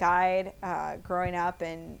as a guide, growing up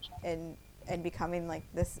and becoming like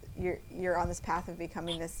this, you're on this path of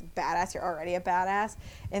becoming this badass. You're already a badass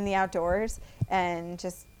in the outdoors, and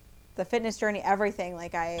just the fitness journey, everything.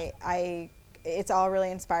 Like it's all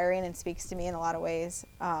really inspiring and speaks to me in a lot of ways.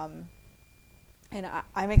 And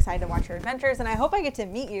I'm excited to watch your adventures, and I hope I get to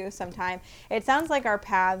meet you sometime. It sounds like our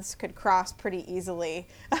paths could cross pretty easily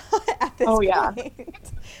at this point. Yeah.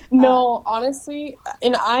 No, honestly,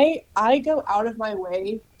 and I go out of my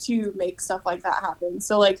way to make stuff like that happen.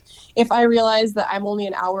 So like if I realize that I'm only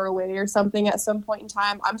an hour away or something at some point in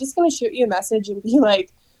time, I'm just going to shoot you a message and be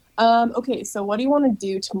like, okay, so what do you want to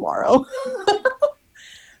do tomorrow?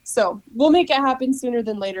 So we'll make it happen sooner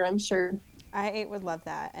than later, I'm sure. I would love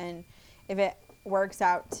that. And if it works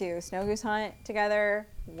out to snow goose hunt together,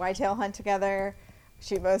 whitetail hunt together,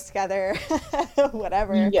 shoot bows together,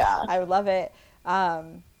 whatever. Yeah. I would love it.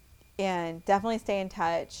 And definitely stay in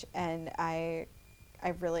touch. And I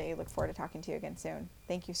really look forward to talking to you again soon.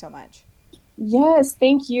 Thank you so much. Yes,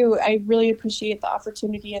 thank you. I really appreciate the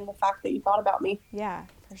opportunity and the fact that you thought about me. Yeah,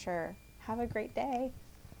 for sure. Have a great day.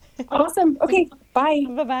 Awesome. Okay, bye.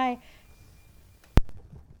 Bye-bye.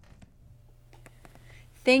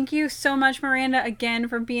 Thank you so much, Miranda, again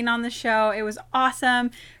for being on the show. It was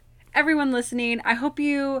awesome. Everyone listening, I hope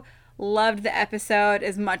you loved the episode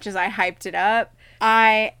as much as I hyped it up.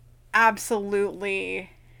 I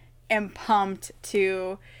absolutely am pumped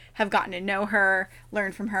to have gotten to know her,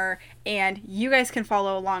 learn from her, and you guys can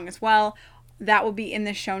follow along as well. That will be in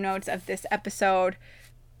the show notes of this episode.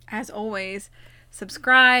 As always,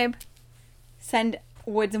 subscribe, send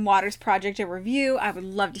Woods and Waters Project a review. I would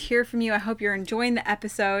love to hear from you. I hope you're enjoying the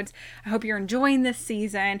episodes. I hope you're enjoying this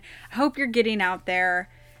season. I hope you're getting out there.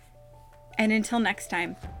 And until next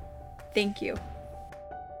time, thank you.